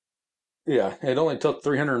class. Yeah, it only took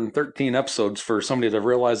 313 episodes for somebody to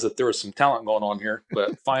realize that there was some talent going on here,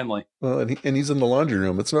 but finally. Well, and he's in the laundry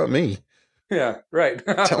room. It's not me. Yeah, right.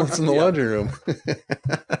 Talent's in the laundry room.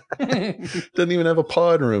 Doesn't even have a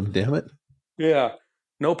pod room, damn it. Yeah,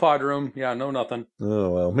 no pod room. Yeah, no nothing. Oh,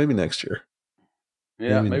 well, maybe next year.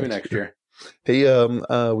 Yeah, maybe next year. Hey,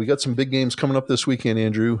 we got some big games coming up this weekend,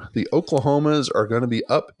 Andrew. The Oklahomas are going to be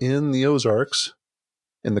up in the Ozarks,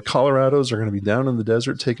 and the Colorados are going to be down in the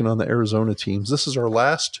desert taking on the Arizona teams. This is our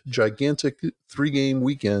last gigantic 3-game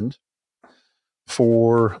weekend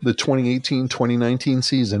for the 2018-2019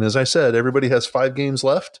 season. As I said, everybody has 5 games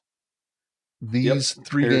left. These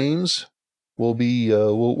 3 games will be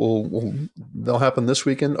they'll happen this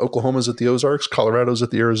weekend. Oklahoma's at the Ozarks, Colorado's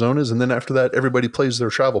at the Arizonas, and then after that, everybody plays their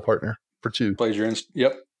travel partner for 2.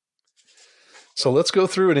 Yep. So let's go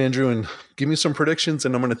through it, Andrew, and give me some predictions.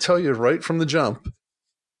 And I'm going to tell you right from the jump,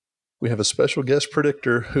 we have a special guest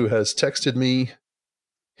predictor who has texted me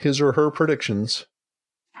his or her predictions.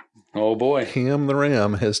 Oh boy, Cam the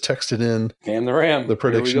Ram has texted in the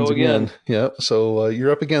predictions again. Yeah, so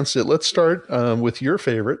you're up against it. Let's start with your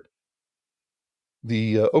favorite.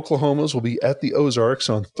 The Oklahomas will be at the Ozarks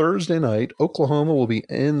on Thursday night. Oklahoma will be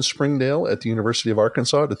in Springdale at the University of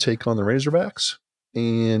Arkansas to take on the Razorbacks.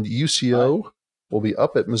 And UCO will be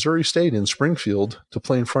up at Missouri State in Springfield to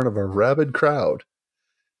play in front of a rabid crowd.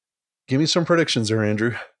 Give me some predictions there,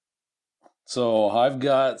 Andrew. So I'm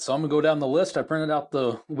going to go down the list. I printed out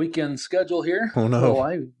the weekend schedule here. Oh, no. So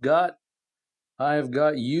I've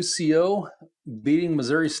got UCO beating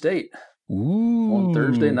Missouri State on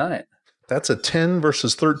Thursday night. That's a 10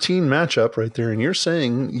 versus 13 matchup right there. And you're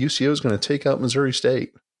saying UCO is going to take out Missouri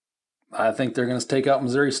State. I think they're going to take out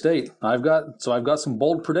Missouri State. I've got some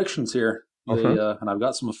bold predictions here. And I've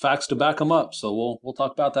got some facts to back them up. So we'll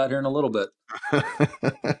talk about that here in a little bit.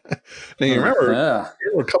 Now, you remember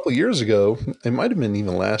a couple of years ago, it might have been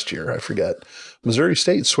even last year, I forget, Missouri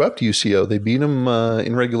State swept UCO. They beat them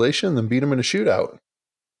in regulation, then beat them in a shootout.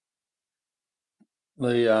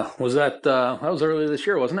 Was that was earlier this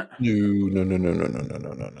year, wasn't it? No.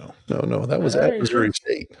 That was at Missouri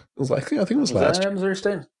State. It was I think it was last year. At Missouri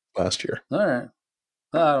State? Last year. All right.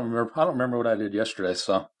 I don't remember what I did yesterday.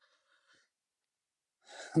 So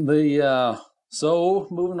so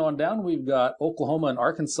moving on down, we've got Oklahoma and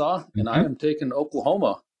Arkansas, and I am taking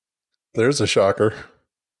Oklahoma. There's a shocker.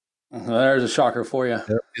 There's a shocker for you. Yep.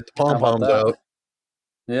 Get the pom-poms out.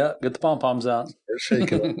 Yeah, get the pom-poms out. They're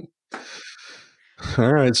shaking.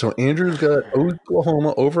 All right, so Andrew's got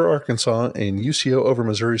Oklahoma over Arkansas and UCO over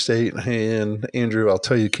Missouri State. And Andrew, I'll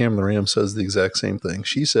tell you, Cam the Ram says the exact same thing.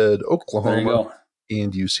 She said Oklahoma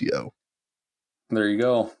and UCO. There you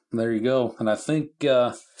go. And I think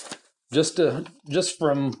just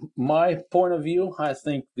from my point of view, I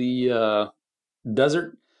think the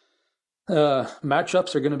desert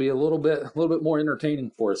matchups are going to be a little bit more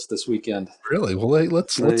entertaining for us this weekend. Really? Well,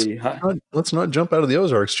 let's not jump out of the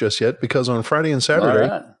Ozarks just yet, because on Friday and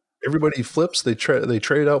Saturday, everybody flips. They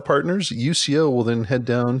trade out partners. UCO will then head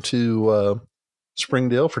down to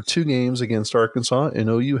Springdale for 2 games against Arkansas, and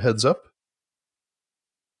OU heads up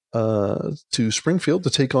to Springfield to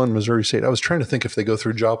take on Missouri State. I was trying to think if they go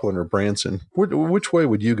through Joplin or Branson. Which way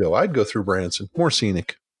would you go? I'd go through Branson. More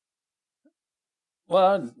scenic.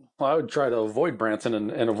 Well, I would try to avoid Branson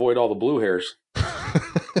and avoid all the blue hairs.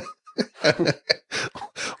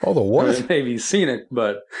 All the what? It may be scenic,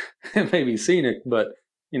 but I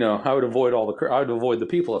would avoid avoid the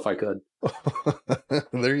people if I could.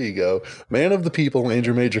 There you go, man of the people,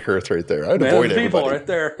 Andrew Magerkurth, right there. I'd man avoid of the everybody. people, right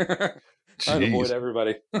there. I'd avoid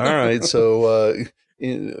everybody. All right, so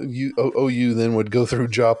OU then would go through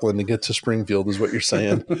Joplin to get to Springfield, is what you're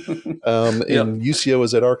saying. And UCO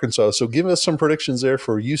is at Arkansas. So give us some predictions there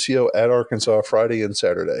for UCO at Arkansas Friday and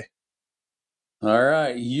Saturday. All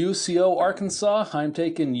right, UCO Arkansas. I'm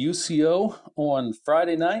taking UCO on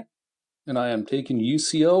Friday night, and I am taking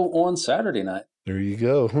UCO on Saturday night. There you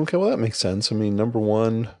go. Okay, well, that makes sense. I mean, number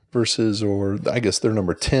 1 versus, or I guess they're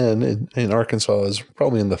number 10, and Arkansas is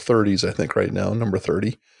probably in the 30s, I think, right now, number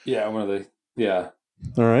 30. Yeah, All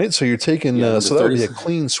right, so you're taking, so that would be a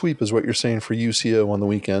clean sweep is what you're saying for UCO on the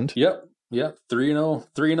weekend. Yep, 3-0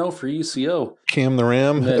 for UCO. Cam the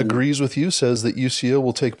Ram agrees with you, says that UCO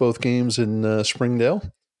will take both games in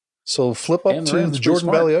Springdale. So flip up to the Jordan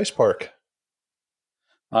Valley Ice Park.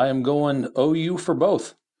 I am going OU for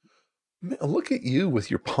both. Man, look at you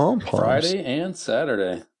with your pom-poms. Friday and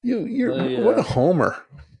Saturday. What a homer.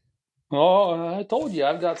 Oh, I told you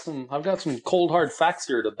I've got some cold hard facts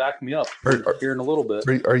here to back me up here in a little bit.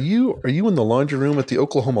 Are you in the laundry room at the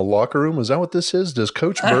Oklahoma locker room? Is that what this is? Does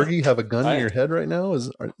Coach Berge have a gun in your head right now?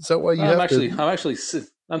 Is that why you I'm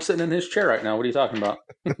I'm sitting in his chair right now. What are you talking about?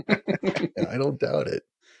 I don't doubt it.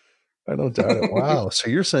 Wow. So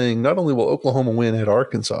you're saying not only will Oklahoma win at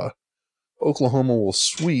Arkansas, Oklahoma will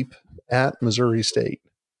sweep at Missouri State.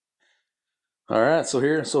 All right. So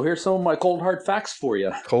here's some of my cold hard facts for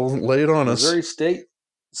you. Lay it on us. Missouri State,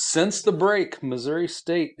 since the break, Missouri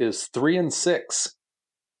State is 3-6.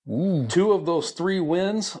 Ooh. 2 of those 3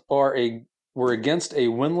 wins were against a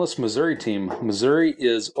winless Missouri team. Missouri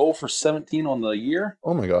is 0-17 on the year.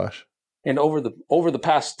 Oh my gosh. And over the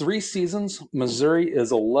past 3 seasons, Missouri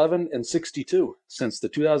is 11-62 since the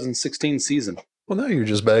 2016 season. Well, now you're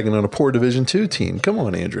just bagging on a poor Division II team. Come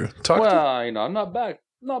on, Andrew. I'm not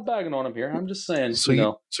bagging on them here. I'm just saying.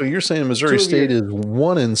 So you're saying Missouri State is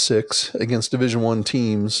 1-6 against Division I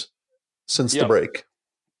teams since the break.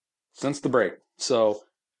 Since the break. So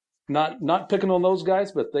not picking on those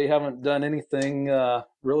guys, but they haven't done anything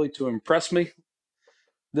really to impress me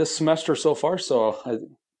this semester so far. So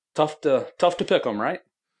tough to pick them, right?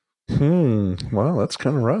 Wow, that's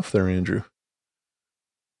kind of rough there, Andrew.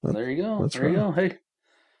 There you go. There you go. Hey,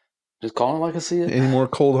 just calling it like I see it. Any more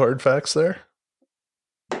cold hard facts there?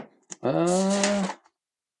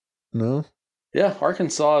 No. Yeah,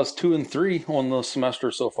 Arkansas is 2-3 on the semester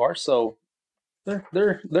so far, so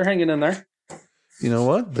they're hanging in there. You know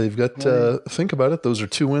what? They've got think about it. Those are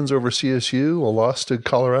 2 wins over CSU, a loss to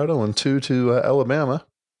Colorado, and 2 to Alabama.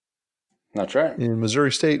 That's right. And Missouri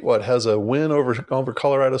State, has a win over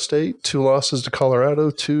Colorado State, 2 losses to Colorado,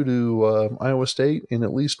 2 to Iowa State, and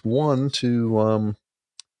at least 1 to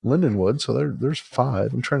Lindenwood. So there's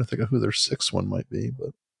 5. I'm trying to think of who their 6th one might be,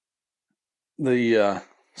 but nothing.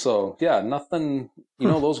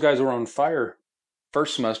 Those guys were on fire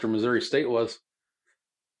first semester. Missouri State was,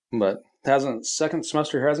 but second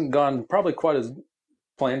semester hasn't gone probably quite as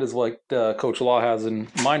planned as Coach Law has in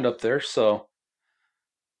mind up there. So.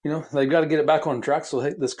 They got to get it back on track. So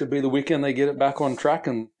hey, this could be the weekend they get it back on track,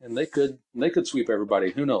 and they could sweep everybody.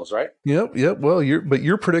 Who knows, right? Yep. Well,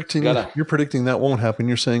 you're predicting that won't happen.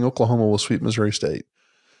 You're saying Oklahoma will sweep Missouri State.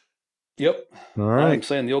 Yep. All right. I'm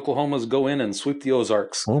saying the Oklahomas go in and sweep the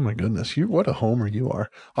Ozarks. Oh my goodness, what a homer you are!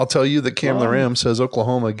 I'll tell you that Cam the Ram says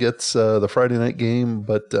Oklahoma gets the Friday night game,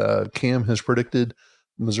 but Cam has predicted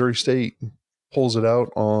Missouri State pulls it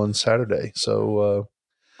out on Saturday. So.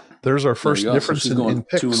 There's our first difference in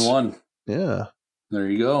picks. 2-1. Yeah. There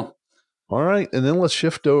you go. All right. And then let's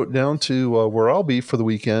shift down to where I'll be for the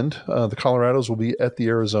weekend. The Colorados will be at the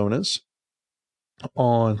Arizonas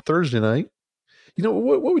on Thursday night.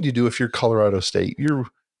 What would you do if you're Colorado State?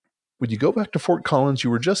 Would you go back to Fort Collins?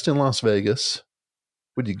 You were just in Las Vegas.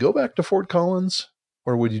 Would you go back to Fort Collins,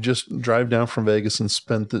 or would you just drive down from Vegas and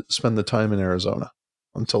spend the time in Arizona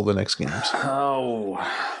until the next games? Oh,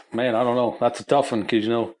 man, I don't know. That's a tough one because,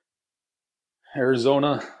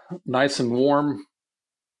 Arizona, nice and warm,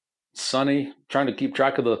 sunny, trying to keep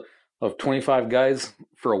track of 25 guys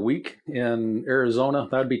for a week in Arizona.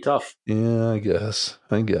 That'd be tough. Yeah, I guess.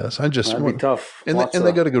 That'd be tough. And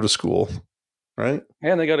they got to go to school, right?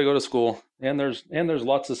 And they got to go to school. And there's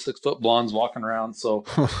lots of 6-foot blondes walking around. So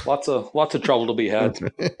lots of trouble to be had.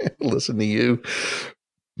 Listen to you.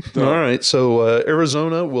 All right. So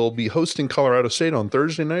Arizona will be hosting Colorado State on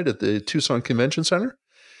Thursday night at the Tucson Convention Center.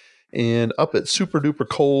 And up at super duper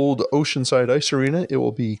cold Oceanside Ice Arena, it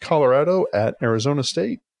will be Colorado at Arizona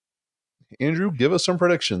State. Andrew, give us some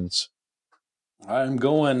predictions. I'm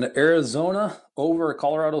going Arizona over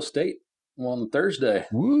Colorado State on Thursday.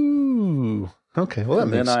 Woo. Okay. Well, that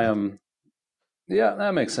makes sense.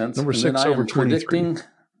 That makes sense. Number 6 over 23.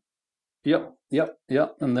 Yep.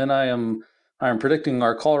 And then I'm predicting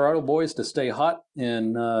our Colorado boys to stay hot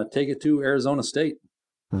and take it to Arizona State.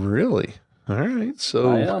 Really? All right.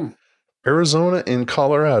 So I am. Arizona and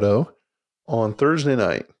Colorado on Thursday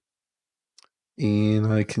night.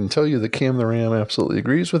 And I can tell you that Cam the Ram absolutely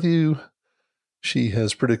agrees with you. She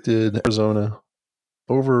has predicted Arizona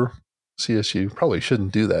over CSU. Probably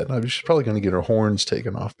shouldn't do that. She's probably going to get her horns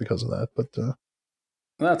taken off because of that. But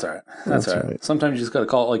that's all right. That's all right. Sometimes you just got to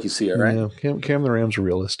call it like you see it, right? Yeah. Cam the Ram's a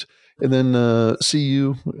realist. And then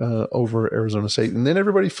CU over Arizona State. And then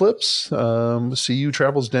everybody flips. CU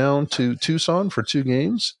travels down to Tucson for 2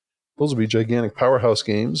 games. Those will be gigantic powerhouse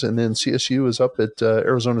games. And then CSU is up at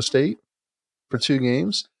Arizona State for 2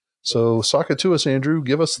 games. So sock it to us, Andrew.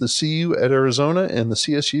 Give us the CU at Arizona and the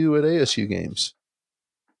CSU at ASU games.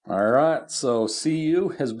 All right. So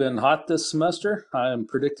CU has been hot this semester. I am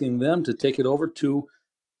predicting them to take it over to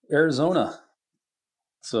Arizona.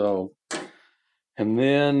 So... And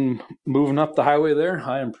then moving up the highway there,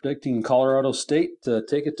 I am predicting Colorado State to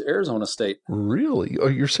take it to Arizona State. Really? Oh,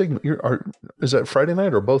 you're saying is that Friday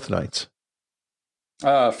night or both nights?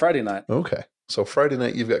 Friday night. Okay. So Friday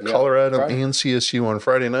night, you've got Yeah, Colorado Friday. and CSU on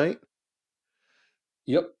Friday night.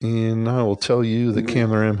 Yep. And I will tell you that Cam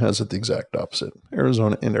the Ram has it the exact opposite.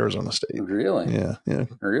 Arizona and Arizona State. Really? Yeah.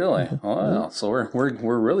 Really? Wow. So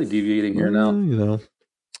we're really deviating here now. You know.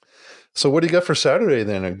 So what do you got for Saturday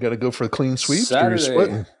then? I got to go for the clean sweeps, or are you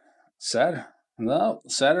splitting?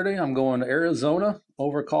 Saturday I'm going Arizona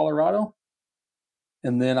over Colorado.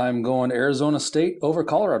 And then I'm going Arizona State over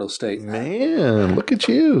Colorado State. Man, look at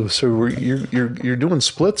you! So you're doing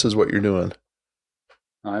splits, is what you're doing.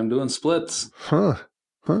 I'm doing splits. Huh.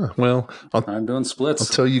 Well, I'm doing splits.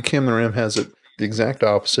 I'll tell you, Cam the Ram has it the exact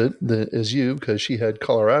opposite as you, because she had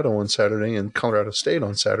Colorado on Saturday and Colorado State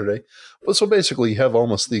on Saturday. Well, so basically, you have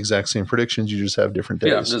almost the exact same predictions. You just have different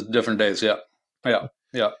days. Yeah, just different days. Yeah.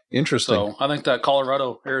 Interesting. So I think that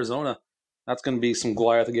Colorado Arizona, that's going to be some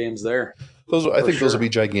Goliath games there. I think those will be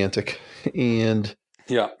gigantic, and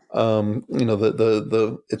yeah, you know,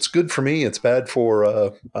 the it's good for me. It's bad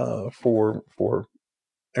for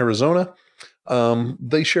Arizona.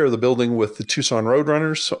 They share the building with the Tucson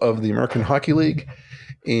Roadrunners of the American Hockey League,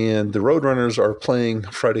 and the Roadrunners are playing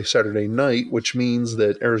Friday, Saturday night, which means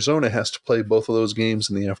that Arizona has to play both of those games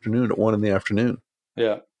in the afternoon at 1 in the afternoon.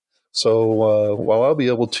 Yeah. So while I'll be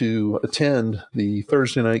able to attend the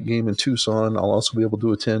Thursday night game in Tucson, I'll also be able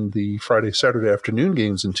to attend the Friday, Saturday afternoon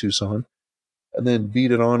games in Tucson, and then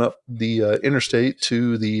beat it on up the interstate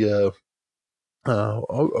to the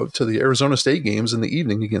Arizona State games in the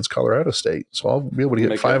evening against Colorado State. So I'll be able to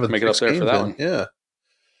get five of the 6 games for that one. Yeah,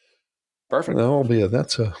 perfect.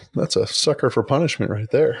 That's a sucker for punishment right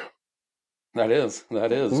there. That is.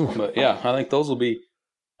 Ooh. But yeah, I think those will be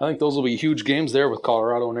huge games there with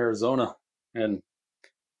Colorado and Arizona. And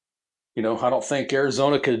you know, I don't think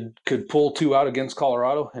Arizona could pull 2 out against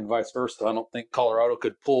Colorado, and vice versa. I don't think Colorado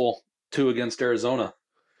could pull 2 against Arizona.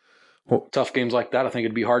 Well, tough games like that, I think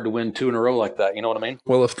it'd be hard to win 2 in a row like that. You know what I mean?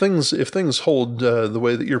 Well, if things hold the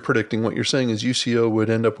way that you're predicting, what you're saying is UCO would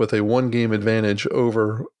end up with a 1-game advantage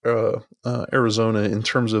over Arizona in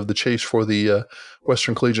terms of the chase for the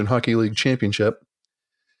Western Collegiate Hockey League championship,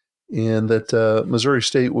 and that Missouri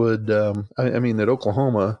State would, that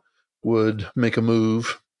Oklahoma would make a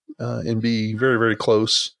move and be very, very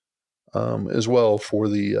close as well for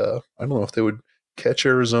the. I don't know if they would catch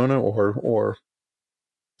Arizona or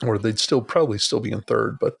they'd probably still be in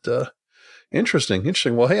third, but interesting.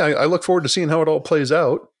 Well, hey, I look forward to seeing how it all plays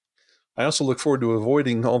out. I also look forward to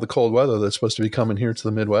avoiding all the cold weather that's supposed to be coming here to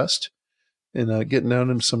the Midwest and getting down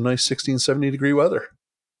into some nice 16, 70-degree weather.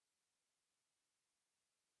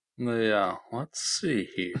 Yeah, let's see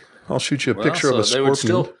here. I'll shoot you a picture of a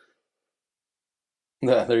scorpion.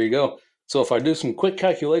 Yeah, there you go. So if I do some quick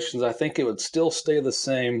calculations, I think it would still stay the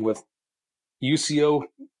same with UCO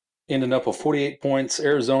ending up with 48 points,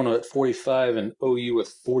 Arizona at 45, and OU with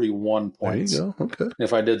 41 points. There you go. Okay.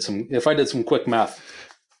 If I did some quick math,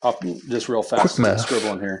 just real fast, quick math.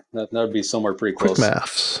 Scribbling here, that would be somewhere pretty close. Quick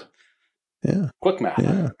maths. Yeah. Quick math.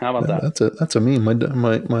 Yeah. How about that? That's a meme. My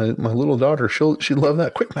little daughter, she'd love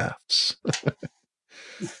that. Quick maths.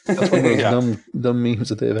 That's one of those dumb memes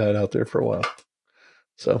that they've had out there for a while.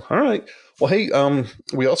 So, all right. Well, hey,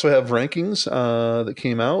 we also have rankings that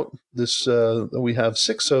came out. We have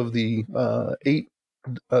 6 of the 8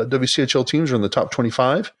 WCHL teams are in the top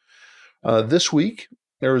 25. This week,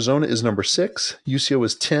 Arizona is number 6, UCO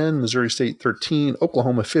is 10, Missouri State 13,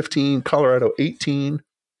 Oklahoma 15, Colorado 18,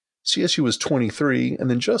 CSU is 23, and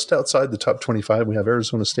then just outside the top 25, we have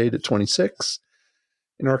Arizona State at 26,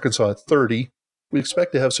 and Arkansas at 30. We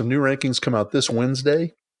expect to have some new rankings come out this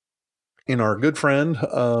Wednesday. And our good friend,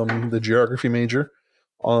 the geography major,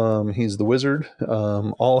 he's the wizard,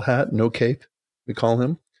 all hat, no cape, we call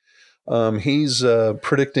him. He's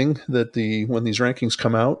predicting that when these rankings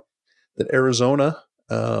come out, that Arizona,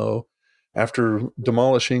 after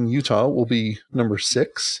demolishing Utah, will be number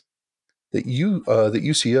 6. That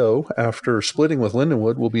UCO, after splitting with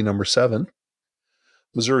Lindenwood, will be number 7.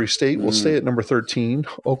 Missouri State will stay at number 13.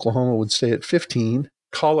 Oklahoma would stay at 15.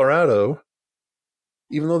 Colorado,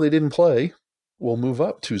 even though they didn't play, will move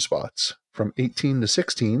up 2 spots from 18 to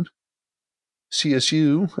 16.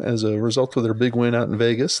 CSU, as a result of their big win out in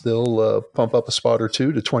Vegas, they'll pump up a spot or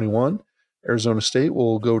 2 to 21. Arizona State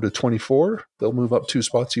will go to 24. They'll move up 2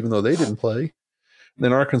 spots even though they didn't play. And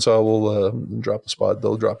then Arkansas will drop a spot.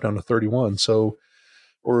 They'll drop down to 31. So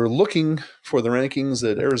we're looking for the rankings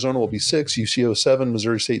that Arizona will be 6, UCO 7,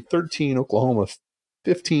 Missouri State 13, Oklahoma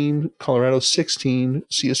 15, Colorado 16,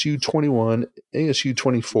 CSU 21, ASU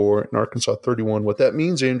 24, and Arkansas 31. What that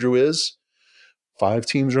means, Andrew, is 5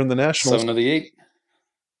 teams are in the Nationals. 7 of the 8.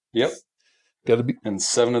 Yep. Got to be, and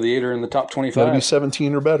 7 of the 8 are in the top 25. Got to be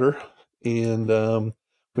 17 or better. And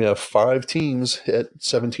We have 5 teams at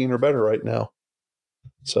 17 or better right now.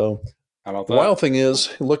 So How about the that? wild thing is,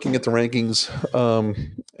 looking at the rankings,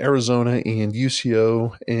 Arizona and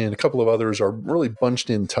UCO and a couple of others are really bunched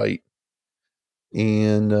in tight.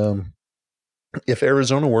 And if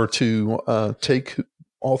Arizona were to take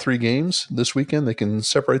all 3 games this weekend, they can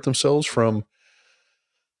separate themselves from.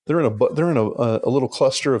 They're in a little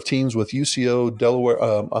cluster of teams with UCO, Delaware.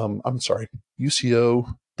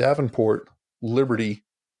 UCO, Davenport, Liberty,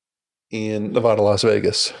 and Nevada, Las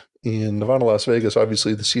Vegas. In Nevada, Las Vegas,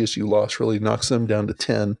 obviously the CSU loss really knocks them down to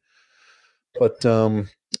 10. But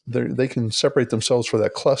they can separate themselves for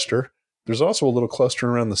that cluster. There's also a little cluster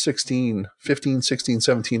around the 15, 16,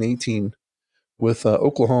 17, 18 with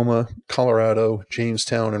Oklahoma, Colorado,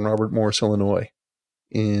 Jamestown, and Robert Morris, Illinois.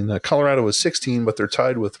 In Colorado is 16, but they're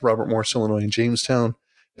tied with Robert Morris, Illinois, and Jamestown.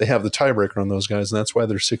 They have the tiebreaker on those guys, and that's why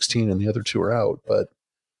they're 16 and the other 2 are out. But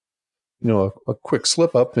a quick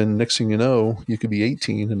slip up, and next thing you know, you could be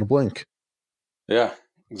 18 in a blink. Yeah,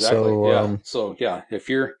 exactly. So, if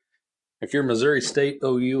you're Missouri State,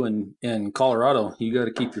 OU, and Colorado, you got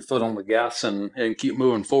to keep your foot on the gas and keep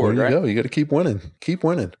moving forward. There you right? go. You got to keep winning. Keep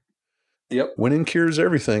winning. Yep. Winning cures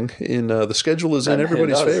everything, and the schedule is in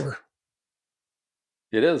everybody's favor.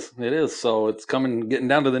 It is. So it's getting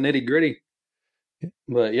down to the nitty gritty.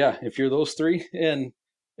 But yeah, if you're those 3, and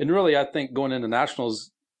really, I think going into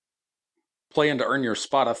nationals, playing to earn your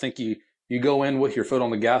spot, I think you go in with your foot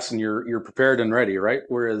on the gas and you're prepared and ready, right?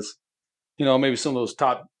 Whereas, maybe some of those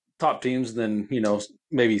top teams, then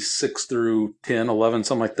maybe 6 through 10, 11,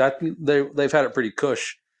 something like that. They've had it pretty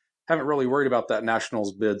cush. Haven't really worried about that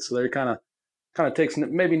nationals bid, so they kind of takes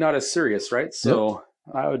maybe not as serious, right? So. Yep.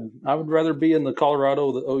 I would rather be in the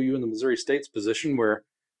Colorado, the OU, and the Missouri State's position where,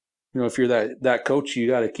 if you're that coach, you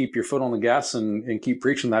got to keep your foot on the gas and keep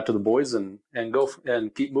preaching that to the boys and go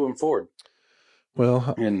and keep moving forward.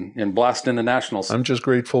 Well, and blast into nationals. I'm just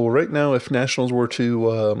grateful right now. If nationals were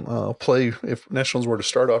to if nationals were to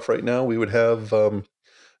start off right now, we would have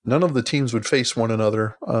none of the teams would face one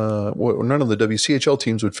another. None of the WCHL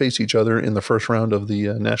teams would face each other in the first round of the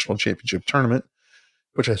national championship tournament,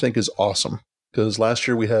 which I think is awesome. Because last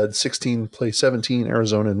year we had 16 play 17,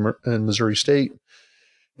 Arizona and Missouri State.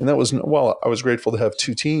 And that was, I was grateful to have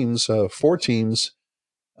 2 teams, 4 teams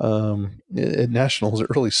at nationals. It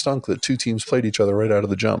really stunk that 2 teams played each other right out of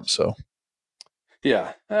the jump. So,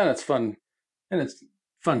 yeah, and it's fun. And it's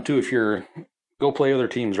fun, too, if you're go play other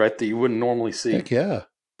teams, right, that you wouldn't normally see. Heck yeah.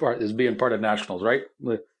 As being part of nationals, right?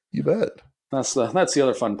 You bet. That's the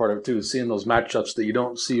other fun part of it too, seeing those matchups that you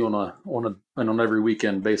don't see on every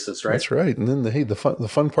weekend basis, right? That's right. And then the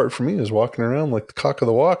fun part for me is walking around like the cock of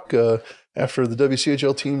the walk after the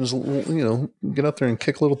WCHL teams, get out there and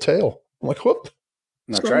kick a little tail. I'm like, whoop.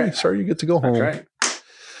 That's right. Sorry you get to go home. That's right.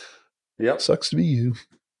 Yep. Sucks to be you.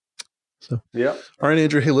 So, yep. All right,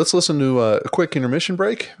 Andrew. Hey, let's listen to a quick intermission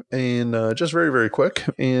break, and just very, very quick,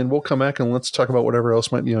 and we'll come back and let's talk about whatever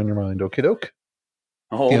else might be on your mind. Okay, doke.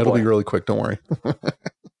 Oh, yeah, it'll be really quick. Don't worry.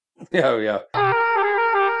 Yeah.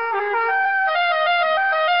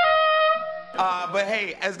 But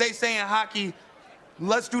hey, as they say in hockey,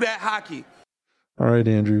 let's do that hockey. All right,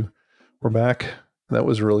 Andrew. We're back. That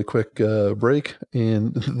was a really quick break,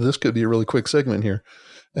 and this could be a really quick segment here,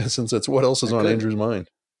 since it's what else is on Andrew's mind.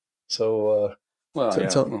 So,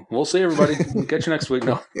 we'll see everybody. Catch you next week.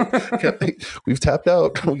 No, we've tapped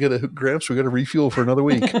out. We got to refuel for another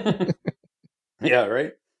week. Yeah,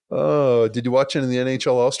 right. Did you watch any of the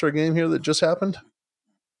NHL All-Star game here that just happened?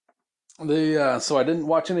 So I didn't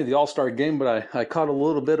watch any of the All-Star game, but I caught a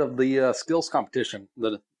little bit of the skills competition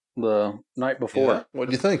the night before. Yeah. What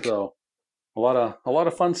do you think? So a lot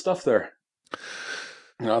of fun stuff there.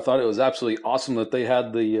 I thought it was absolutely awesome that they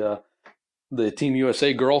had the Team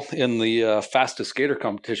USA girl in the fastest skater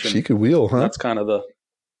competition. She could wheel, huh? That's kind of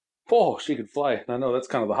she could fly. I know that's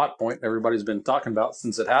kind of the hot point everybody's been talking about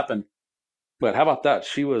since it happened. But how about that?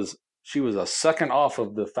 She was a second off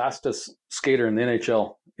of the fastest skater in the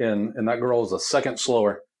NHL, and that girl was a second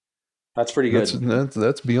slower. That's pretty good.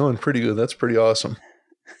 That's beyond pretty good. That's pretty awesome.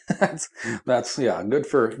 that's good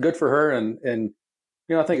for her, and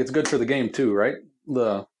I think it's good for the game too, right?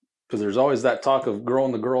 Because there's always that talk of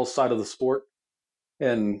growing the girls' side of the sport,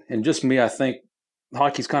 and just me, I think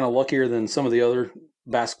hockey's kind of luckier than some of the other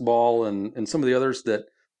basketball and some of the others that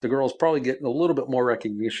the girls probably get a little bit more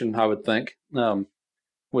recognition, I would think,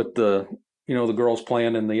 with the girls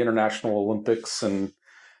playing in the International Olympics and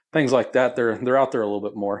things like that. They're out there a little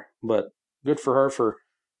bit more, but good for her for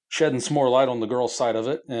shedding some more light on the girls' side of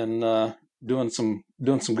it and doing some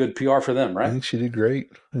good PR for them, right? I think she did great.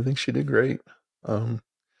 And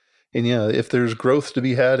yeah, if there's growth to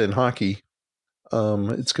be had in hockey,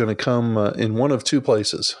 It's going to come in one of two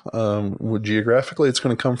places. Geographically, it's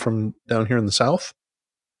going to come from down here in the South.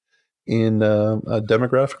 And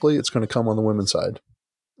demographically, it's going to come on the women's side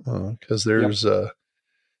because there's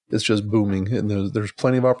it's just booming, and there's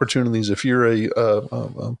plenty of opportunities. If you're a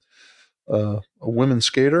women's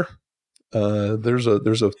skater, there's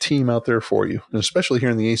a team out there for you, and especially here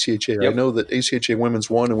in the ACHA. Yep. I know that ACHA Women's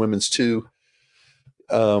 1 and Women's 2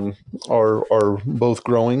 are both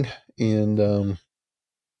growing, and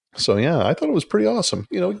so yeah, I thought it was pretty awesome.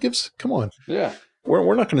 It gives. Come on, Yeah.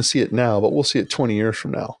 we're not going to see it now, but we'll see it 20 years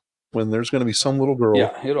from now when there's going to be some little girl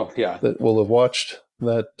that will have watched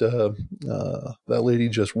that lady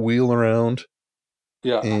just wheel around.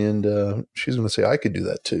 Yeah. And she's going to say, I could do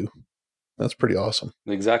that too. That's pretty awesome.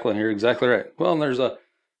 Exactly. You're exactly right. Well, and there's a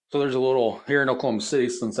little here in Oklahoma City,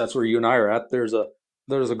 since that's where you and I are at. There's a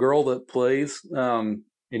girl that plays, and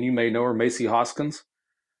you may know her, Macy Hoskins.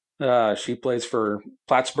 She plays for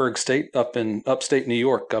Plattsburgh State up in upstate New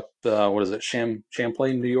York,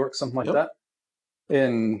 Champlain, New York, something like that.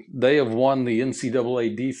 And they have won the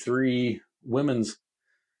NCAA D3 women's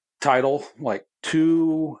title like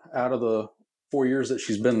 2 out of the 4 years that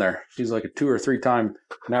she's been there. She's like a 2 or 3 time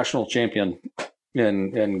national champion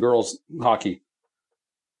in girls hockey.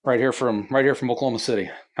 Right here from Oklahoma City.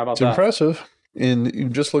 How about that? It's impressive. And you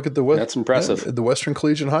just look at that's impressive. The Western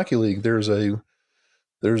Collegiate Hockey League. There's a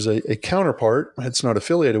counterpart. It's not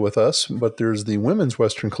affiliated with us, but there's the Women's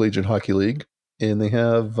Western Collegiate Hockey League, and they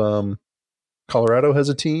have Colorado has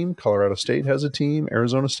a team, Colorado State has a team,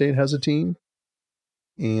 Arizona State has a team,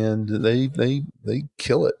 and they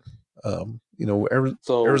kill it.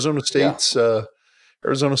 Arizona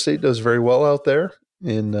State does very well out there,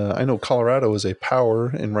 and I know Colorado is a power,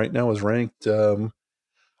 and right now is ranked.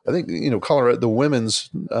 I think Colorado, the women's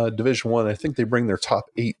Division I. I think they bring their top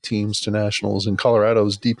 8 teams to nationals, and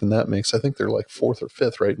Colorado's deep in that mix. I think they're like 4th or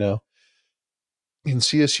 5th right now. In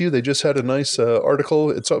CSU, they just had a nice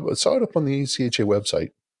article. I saw it up on the ACHA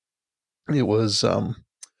website. It was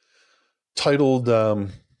titled,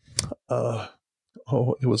 it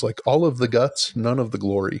was like All of the Guts, None of the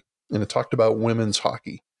Glory. And it talked about women's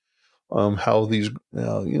hockey, how these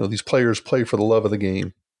players play for the love of the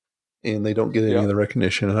game, and they don't get any of the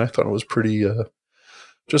recognition. And I thought it was pretty,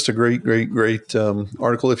 just a great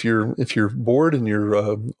article. If you're bored and you're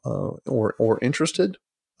or interested,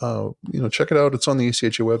 check it out. It's on the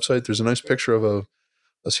ACHA website. There's a nice picture of a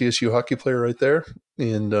CSU hockey player right there.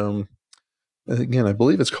 And again, I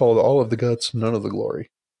believe it's called All of the Guts, None of the Glory.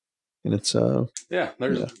 And it's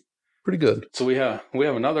pretty good. So we have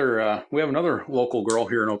another local girl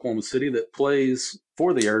here in Oklahoma City that plays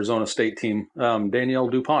for the Arizona State team, Danielle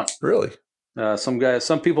DuPont. Really?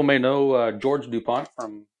 Some people may know George DuPont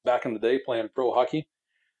from back in the day playing pro hockey.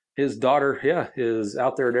 His daughter, is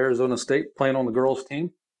out there at Arizona State playing on the girls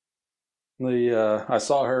team. I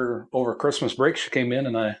saw her over Christmas break. She came in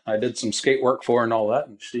and I did some skate work for her and all that.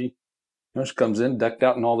 And she comes in decked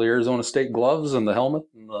out in all the Arizona State gloves and the helmet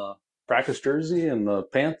and the practice jersey and the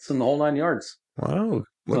pants and the whole 9 yards. Wow.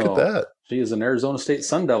 Look at that. She is an Arizona State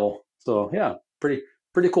Sun Devil. So yeah, pretty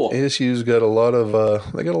cool. ASU's got a lot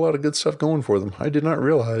of good stuff going for them. I did not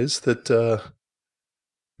realize that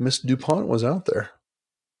Miss DuPont was out there.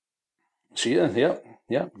 She is, yep.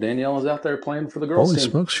 Danielle is out there playing for the girls team.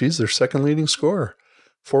 Holy smokes, she's their second leading scorer.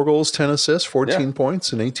 4 goals, 10 assists, 14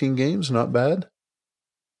 points in 18 games. Not bad.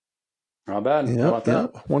 Not bad. Yeah, how about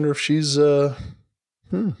that? I wonder if she's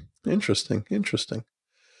interesting.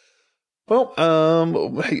 Well,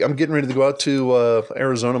 hey, I'm getting ready to go out to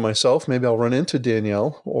Arizona myself. Maybe I'll run into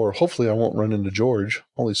Danielle, or hopefully I won't run into George.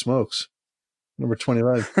 Holy smokes. Number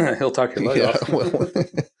 25. He'll talk your leg off. Well,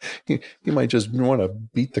 he might just want to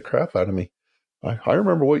beat the crap out of me. I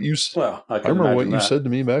remember what you said. Well, I remember what you said to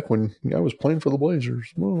me back when I was playing for the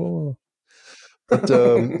Blazers. But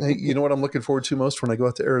hey, you know what I'm looking forward to most when I go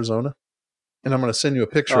out to Arizona? And I'm going to send you a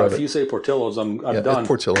picture of it. If you say Portillo's, I'm done. It's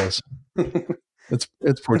Portillo's.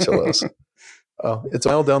 it's Portillo's. It's a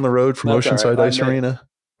mile down the road from Oceanside Ice Arena,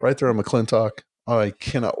 right there on McClintock. I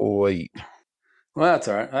cannot wait. Well, that's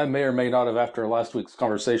all right. I may or may not have, after last week's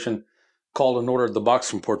conversation, called and ordered the box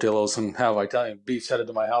from Portillo's and have Italian beefs headed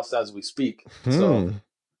to my house as we speak. So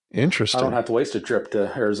interesting. I don't have to waste a trip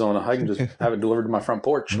to Arizona. I can just have it delivered to my front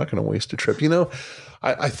porch. I'm not going to waste a trip.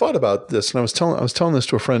 I thought about this, and I was telling this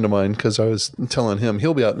to a friend of mine because I was telling him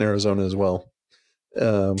he'll be out in Arizona as well.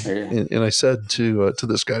 And I said to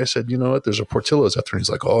this guy, I said, you know what? There's a Portillo's out there. And he's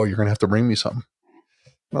like, oh, you're going to have to bring me something.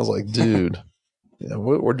 And I was like, dude,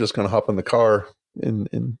 we're just going to hop in the car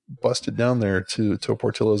and bust it down there to a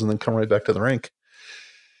Portillo's and then come right back to the rink.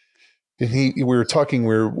 And we were talking.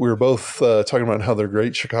 We were both talking about how their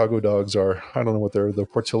great Chicago dogs are. I don't know what they're, the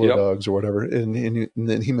Portillo dogs or whatever. And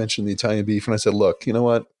then he mentioned the Italian beef, and I said, "Look, you know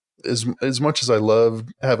what? As much as I love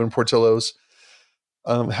having Portillos,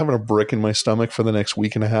 having a brick in my stomach for the next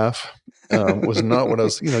week and a half was not what I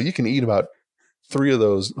was. You can eat about 3 of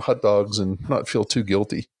those hot dogs and not feel too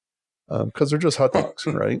guilty because they're just hot dogs,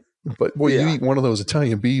 right? But boy, you eat one of those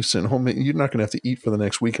Italian beefs and home, you're not going to have to eat for the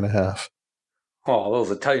next week and a half." Oh, those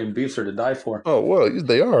Italian beefs are to die for. Oh, well,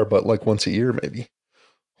 they are, but like once a year, maybe.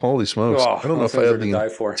 Holy smokes. I don't know if I have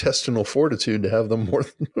the intestinal fortitude to have them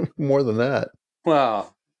more than that.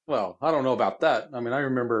 Well, I don't know about that. I mean, I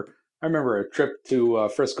remember a trip to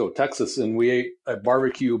Frisco, Texas, and we ate a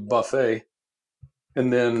barbecue buffet.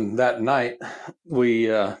 And then that night,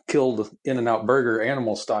 we killed In-N-Out Burger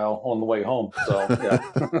animal style on the way home. So, yeah.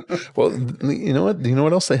 Well, you know what? Do you know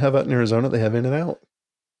what else they have out in Arizona? They have In-N-Out.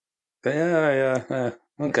 Yeah.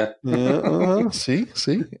 Okay. See.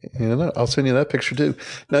 I'll send you that picture too.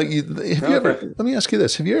 Now, let me ask you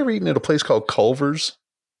this: have you ever eaten at a place called Culver's?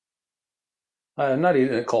 I'm not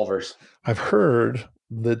eating at Culver's. I've heard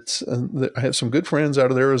that I have some good friends out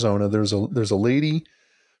of Arizona. There's a lady.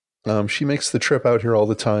 She makes the trip out here all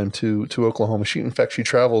the time to Oklahoma. In fact, she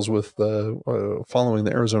travels with following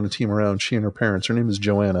the Arizona team around. She and her parents. Her name is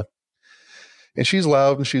Joanna. And she's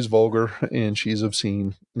loud and she's vulgar and she's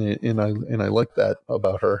obscene, and I like that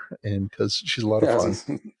about her, and because she's a lot of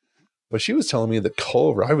fun. But she was telling me that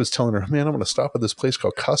Culver. I was telling her, man, I'm going to stop at this place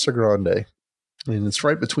called Casa Grande, and it's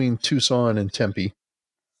right between Tucson and Tempe,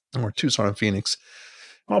 or Tucson and Phoenix.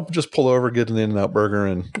 I'll just pull over, get an In-N-Out burger,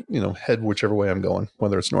 and head whichever way I'm going,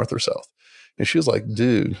 whether it's north or south. And she was like,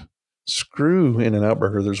 dude, screw In-N-Out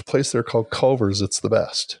burger. There's a place there called Culver's. It's the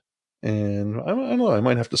best. And I don't know. I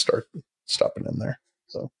might have to start stopping in there.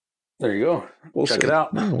 So there you go. Check it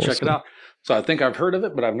out. Check it out. So I think I've heard of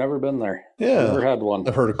it, but I've never been there. Yeah. Never had one.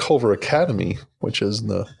 I've heard of Culver Academy, which is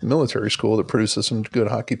the military school that produces some good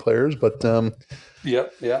hockey players, but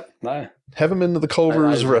Yep. Haven't been to the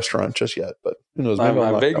Culver's restaurant just yet, but who knows? Maybe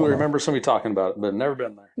I vaguely remember somebody talking about it, but never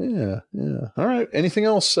been there. Yeah. All right. Anything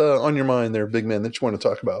else on your mind there, big man, that you want to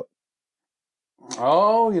talk about?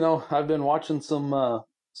 Oh, I've been watching some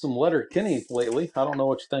Letterkenny lately. I don't know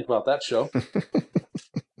what you think about that show.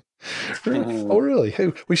 Oh, really?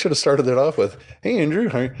 Hey, we should have started it off with, "Hey, Andrew,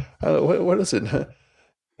 what is it?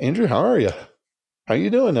 Andrew, how are you? How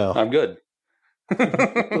you doing now?" I'm good.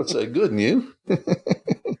 Let's say good, and you?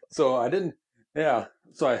 So I didn't. Yeah.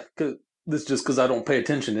 So this is just because I don't pay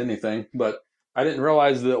attention to anything, but I didn't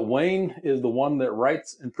realize that Wayne is the one that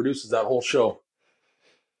writes and produces that whole show.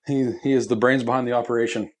 He is the brains behind the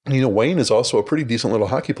operation. Wayne is also a pretty decent little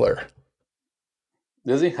hockey player.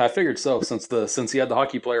 Is he? I figured so, since he had the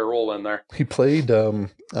hockey player role in there. He played.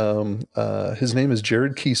 His name is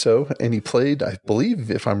Jared Kiso, and he played. I believe,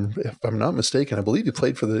 if I'm not mistaken, I believe he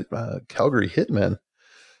played for the Calgary Hitmen.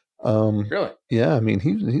 Really? Yeah. I mean,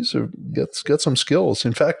 he's got some skills.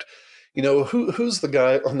 In fact, who's the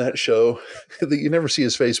guy on that show that you never see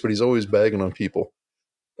his face, but he's always bagging on people.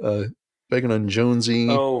 Begging on Jonesy.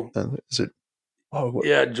 Oh, is it? Oh,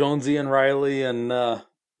 yeah, Jonesy and Riley, and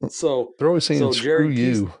so they're always saying, "Screw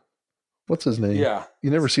you." Keith, what's his name? Yeah, you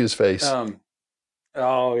never see his face.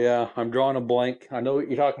 Oh yeah, I'm drawing a blank. I know what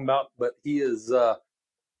you're talking about, but he is.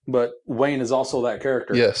 But Wayne is also that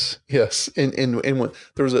character. Yes. And when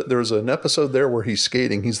there was an episode there where he's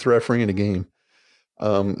skating. He's refereeing a game,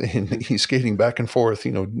 and he's skating back and forth.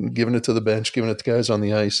 Giving it to the bench, giving it to guys on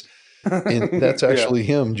the ice. And that's actually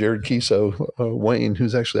him, Jared Kiso, Wayne,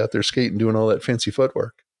 who's actually out there skating, doing all that fancy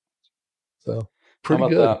footwork. So pretty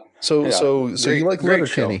good. That? So you like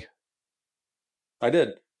Letterkenny? I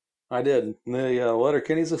did. The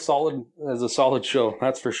Letterkenny's a solid show,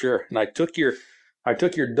 that's for sure. And I took your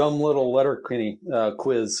dumb little Letterkenny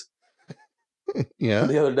quiz. Yeah.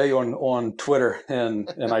 The other day on Twitter,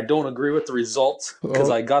 and I don't agree with the results because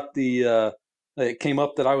I got the. It came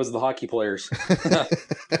up that I was the hockey players.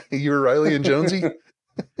 You were Riley and Jonesy?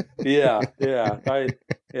 Yeah. I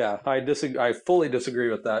fully disagree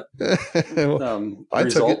with that result. I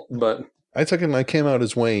took it and I came out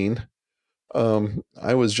as Wayne.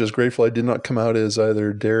 I was just grateful I did not come out as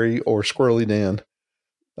either Derry or Squirrely Dan.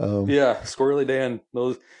 Squirrely Dan.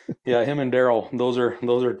 Him and Daryl. Those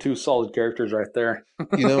are two solid characters right there.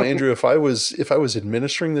 Andrew, if I was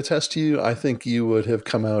administering the test to you, I think you would have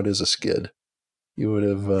come out as a skid. You would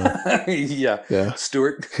have, yeah,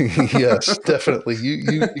 Stuart. Yes, definitely.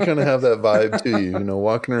 You kind of have that vibe to you.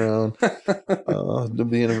 Walking around,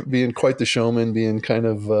 being quite the showman, being kind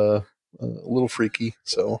of a little freaky.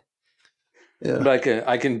 So, yeah. But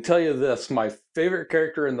I can tell you this: my favorite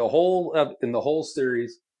character in the whole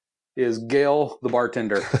series is Gail, the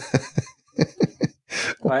bartender.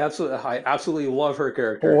 I absolutely love her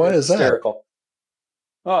character. Why It's is that? hysterical.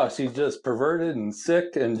 Oh, she's just perverted and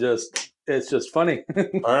sick and it's just funny.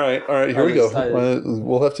 All right. Here we go.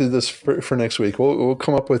 We'll have to do this for next week. We'll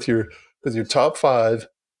come up with your top 5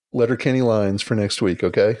 Letterkenny lines for next week.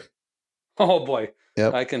 Okay. Oh boy.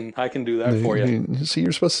 Yep. I can do that for you. See,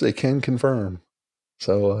 you're supposed to say can confirm.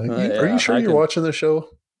 So are you sure you're watching the show?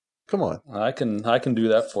 Come on. I can do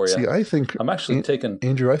that for you. See, I think I'm actually taking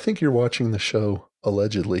Andrew. I think you're watching the show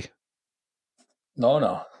allegedly.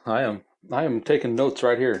 No. I am taking notes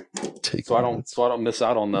right here. So I don't miss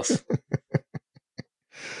out on this.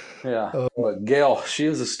 Yeah. But Gail, she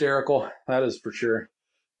is hysterical. That is for sure.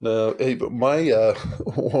 No, hey, but my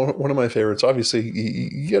one of my favorites. Obviously,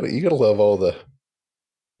 you gotta love all the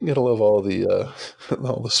all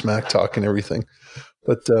the smack talk and everything.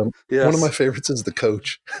 But yes. One of my favorites is the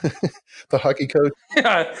coach, the hockey coach.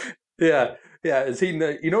 Yeah. Is he?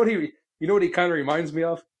 You know what he kind of reminds me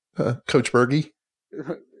of? Coach Berge.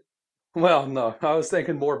 Well, no, I was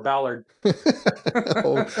thinking more Ballard.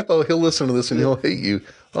 oh, he'll listen to this and he'll hate you.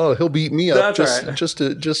 Oh, he'll beat me up just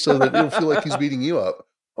so that you'll feel like he's beating you up.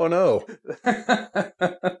 Oh no!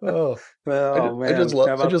 Oh, man! I just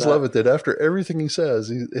love it that after everything he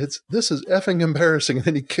says, this is effing embarrassing, and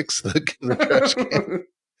then he kicks the trash can.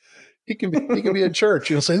 He can be at church.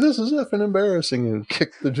 He'll say, "This is effing embarrassing," and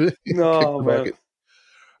kick the bucket.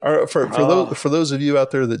 All right, for those of you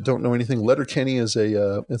out there that don't know anything, Letterkenny is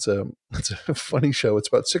it's a funny show. It's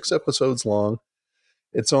about 6 episodes long.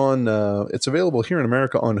 It's available here in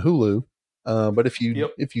America on Hulu. But if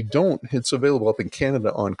you don't, it's available up in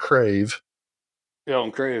Canada on Crave. Yeah,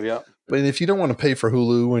 on Crave, yeah. But if you don't want to pay for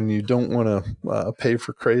Hulu and you don't want to pay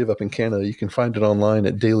for Crave up in Canada, you can find it online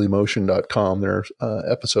at dailymotion.com. There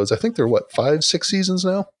are episodes. I think they're 5-6 seasons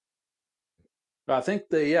now. I think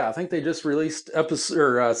they just released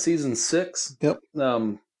season 6. Yep.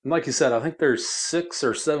 Like you said, I think there's 6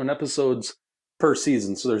 or 7 episodes per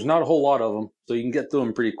season, so there's not a whole lot of them, so you can get through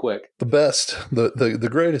them pretty quick. The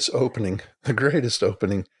greatest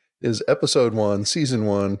opening is episode 1, season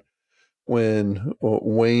 1, when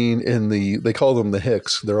Wayne and they call them the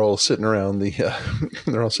Hicks. They're all sitting around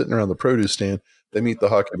the produce stand. They meet the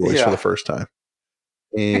hockey boys for the first time,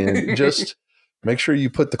 and just make sure you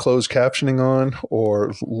put the closed captioning on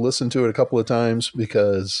or listen to it a couple of times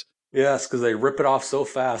because. Yes, because they rip it off so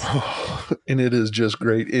fast. And it is just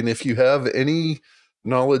great. And if you have any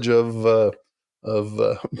knowledge of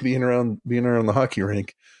being around the hockey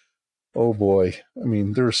rink, oh boy. I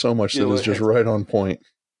mean, there's so much that is just right on point.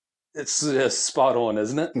 It's just spot on,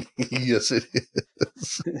 isn't it? Yes, it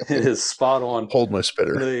is. It is spot on. Hold my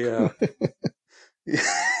spitter.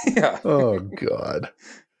 Yeah. Oh, God.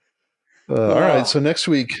 All right, so next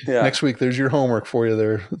week, there's your homework for you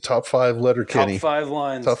there. Top 5 Letterkenny. Top 5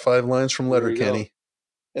 lines. Top 5 lines from Letterkenny.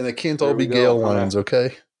 And they can't all be Gail lines,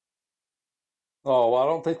 okay? Oh, well, I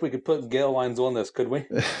don't think we could put Gail lines on this, could we?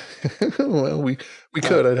 Well, we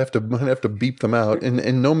could. I'd have to beep them out.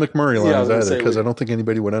 And no McMurray lines either, because I don't think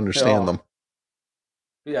anybody would understand them.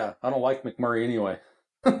 Yeah, I don't like McMurray anyway.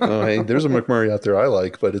 Oh, hey, there's a McMurray out there I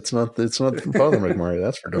like, but it's not Father McMurray,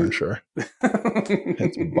 that's for darn sure.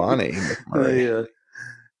 It's Bonnie McMurray.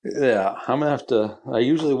 Yeah, I'm gonna have to. I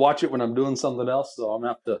usually watch it when I'm doing something else, so I'm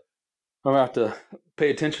gonna have to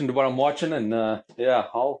pay attention to what I'm watching, and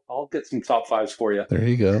I'll get some top 5s for you. There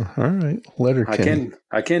you go. All right, Letterkenny.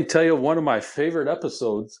 I can tell you one of my favorite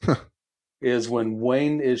episodes is when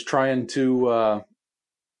Wayne is trying to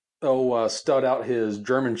stud out his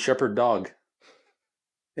German Shepherd dog.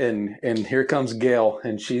 And here comes Gail,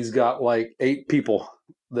 and she's got like 8 people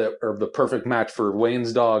that are the perfect match for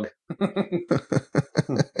Wayne's dog.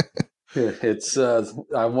 It's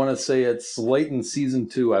I want to say it's late in season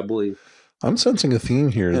 2, I believe. I'm sensing a theme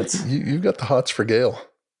here. You've got the hots for Gail.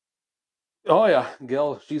 Oh yeah,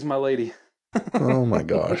 Gail, she's my lady. Oh my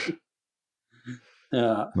gosh.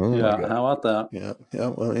 Yeah. How about that? Yeah.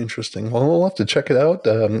 Well, interesting. Well, we'll have to check it out.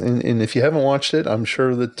 And if you haven't watched it, I'm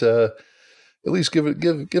sure that. At least give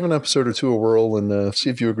an episode or 2 a whirl and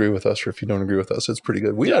see if you agree with us or if you don't agree with us. It's pretty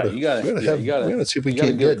good. We gotta see if we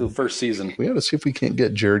can't get the first season. We gotta see if we can't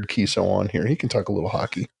get Jared Kiso on here. He can talk a little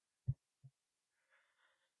hockey.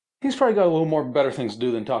 He's probably got a little more better things to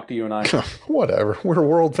do than talk to you and I. Whatever. We're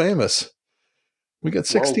world famous. We got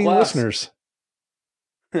 16 listeners.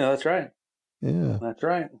 Yeah, that's right. Yeah, that's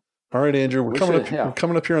right. All right, Andrew, we're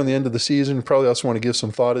coming up here on the end of the season. We probably also want to give some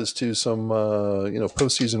thought as to some,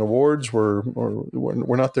 postseason awards. We're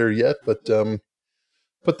not there yet, but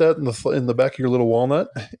put that in the back of your little walnut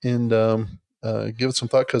and give it some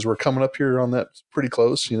thought because we're coming up here on that pretty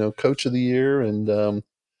close. Coach of the year and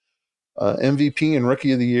MVP and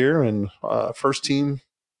Rookie of the Year and first team,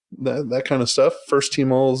 that kind of stuff. First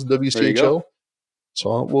team all WCHL.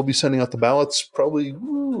 So we'll be sending out the ballots probably, I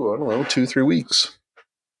don't know, 2-3 weeks.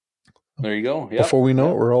 There you go. Yep. Before we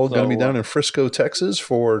know it, we're all going to be down in Frisco, Texas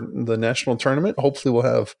for the national tournament. Hopefully we'll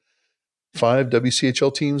have 5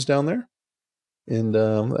 WCHL teams down there. And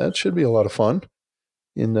that should be a lot of fun.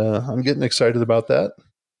 And I'm getting excited about that.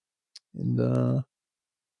 And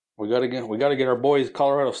we got to get our boys,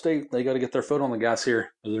 Colorado State. They got to get their foot on the gas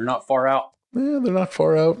here. They're not far out. Yeah, they're not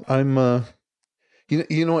far out. I'm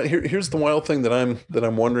you know what? Here's the wild thing that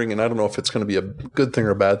I'm wondering, and I don't know if it's going to be a good thing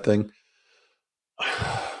or a bad thing.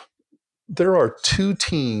 There are 2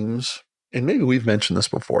 teams, and maybe we've mentioned this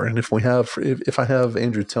before. And if I have,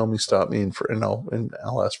 Andrew, tell me, stop me, and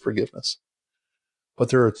I'll ask forgiveness. But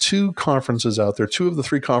there are 2 conferences out there, 2 of the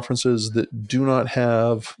 3 conferences that do not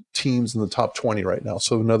have teams in the top 20 right now.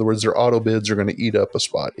 So in other words, their auto bids are going to eat up a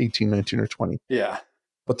spot, 18, 19, or 20. Yeah.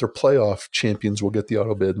 But their playoff champions will get the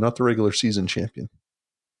auto bid, not the regular season champion.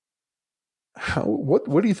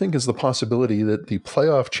 What do you think is the possibility that the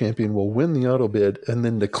playoff champion will win the auto bid and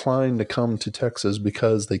then decline to come to Texas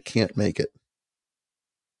because they can't make it?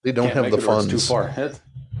 They don't have the funds. It's too far.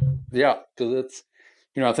 Yeah, because it's,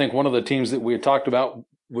 I think one of the teams that we had talked about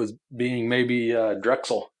was being maybe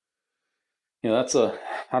Drexel. That's a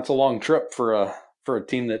long trip for a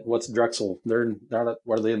team that, what's Drexel? They're not.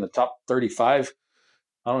 Are they in the top 35?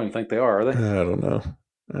 I don't even think they are they? I don't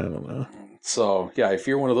know. So yeah, if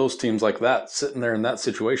you're one of those teams like that, sitting there in that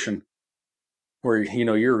situation where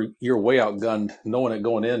you're way outgunned, knowing it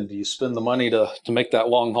going in, do you spend the money to make that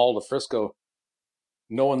long haul to Frisco,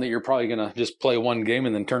 knowing that you're probably gonna just play one game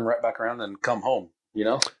and then turn right back around and come home?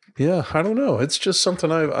 Yeah, I don't know. It's just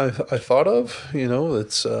something I thought of.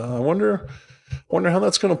 It's I wonder how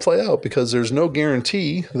that's going to play out, because there's no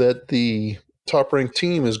guarantee that the top ranked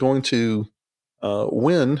team is going to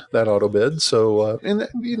win that auto bid. So, and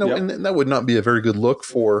that would not be a very good look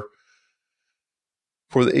for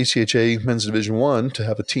the ACHA Men's Division 1 to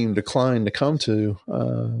have a team decline to come to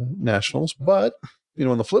nationals. But,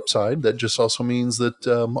 on the flip side, that just also means that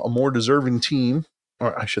a more deserving team,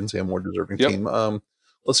 or I shouldn't say a more deserving team,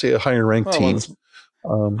 let's say a higher ranked team.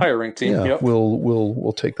 Higher ranked team,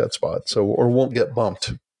 will take that spot. So, or won't get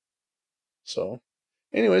bumped. So,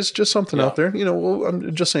 anyways, just something out there.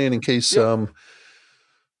 I'm just saying in case, the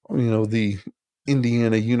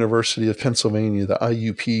Indiana, University of Pennsylvania, the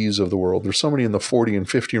IUPs of the world, there's somebody in the 40 and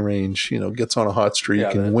 50 range, gets on a hot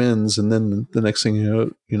streak and wins. And then the next thing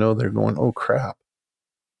they're going, oh crap.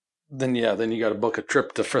 Then you got to book a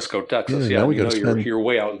trip to Frisco, Texas. Now we got to spend, you're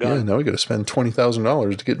way outgunned. Yeah, now we got to spend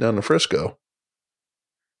 $20,000 to get down to Frisco.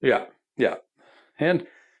 Yeah. And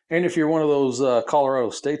if you're one of those Colorado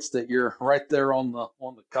states that you're right there on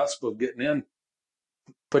the cusp of getting in,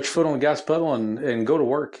 put your foot on the gas pedal and go to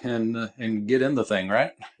work and get in the thing,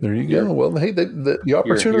 right? There you go. Well, hey, the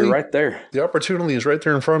opportunity, you're right there. The opportunity is right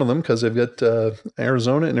there in front of them, because they've got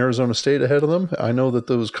Arizona and Arizona State ahead of them. I know that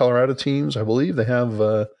those Colorado teams, I believe they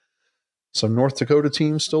have some North Dakota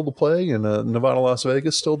teams still to play, and Nevada, Las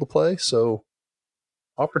Vegas still to play. So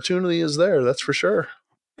opportunity is there. That's for sure.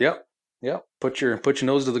 Yep. Put your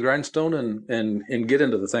nose to the grindstone and get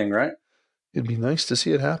into the thing, right? It'd be nice to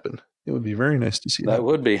see it happen. It would be very nice to see that. That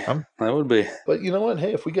would be. That would be. But you know what?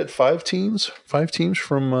 Hey, if we get 5 teams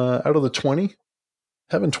from out of the 20,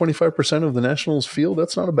 having 25% of the Nationals field,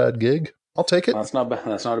 that's not a bad gig. I'll take it. That's not bad.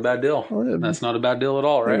 That's not a bad deal. That's not a bad deal at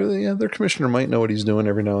all, right? Yeah, their commissioner might know what he's doing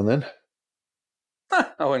every now and then.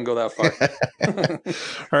 I wouldn't go that far.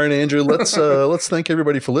 All right, Andrew. Let's thank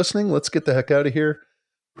everybody for listening. Let's get the heck out of here.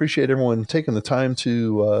 Appreciate everyone taking the time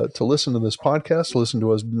to listen to this podcast, to listen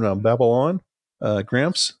to us babble on.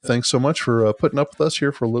 Gramps, thanks so much for putting up with us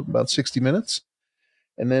here for about 60 minutes.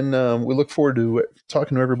 And then we look forward to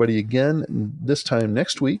talking to everybody again, this time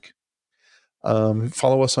next week.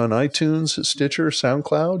 Follow us on iTunes, Stitcher,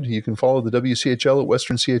 SoundCloud. You can follow the WCHL at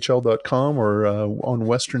westernchl.com or on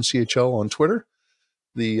Western CHL on Twitter.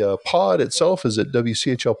 The pod itself is at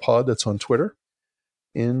WCHL Pod. That's on Twitter.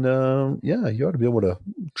 And you ought to be able to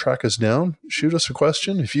track us down. Shoot us a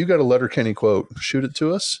question. If you got a Letterkenny quote, shoot it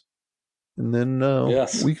to us. And then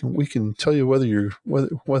we can tell you whether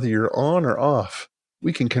you're on or off.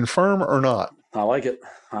 We can confirm or not. I like it.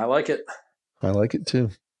 I like it too.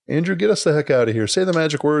 Andrew, get us the heck out of here. Say the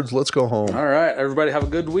magic words. Let's go home. All right. Everybody have a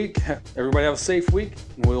good week. Everybody have a safe week.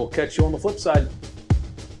 We'll catch you on the flip side.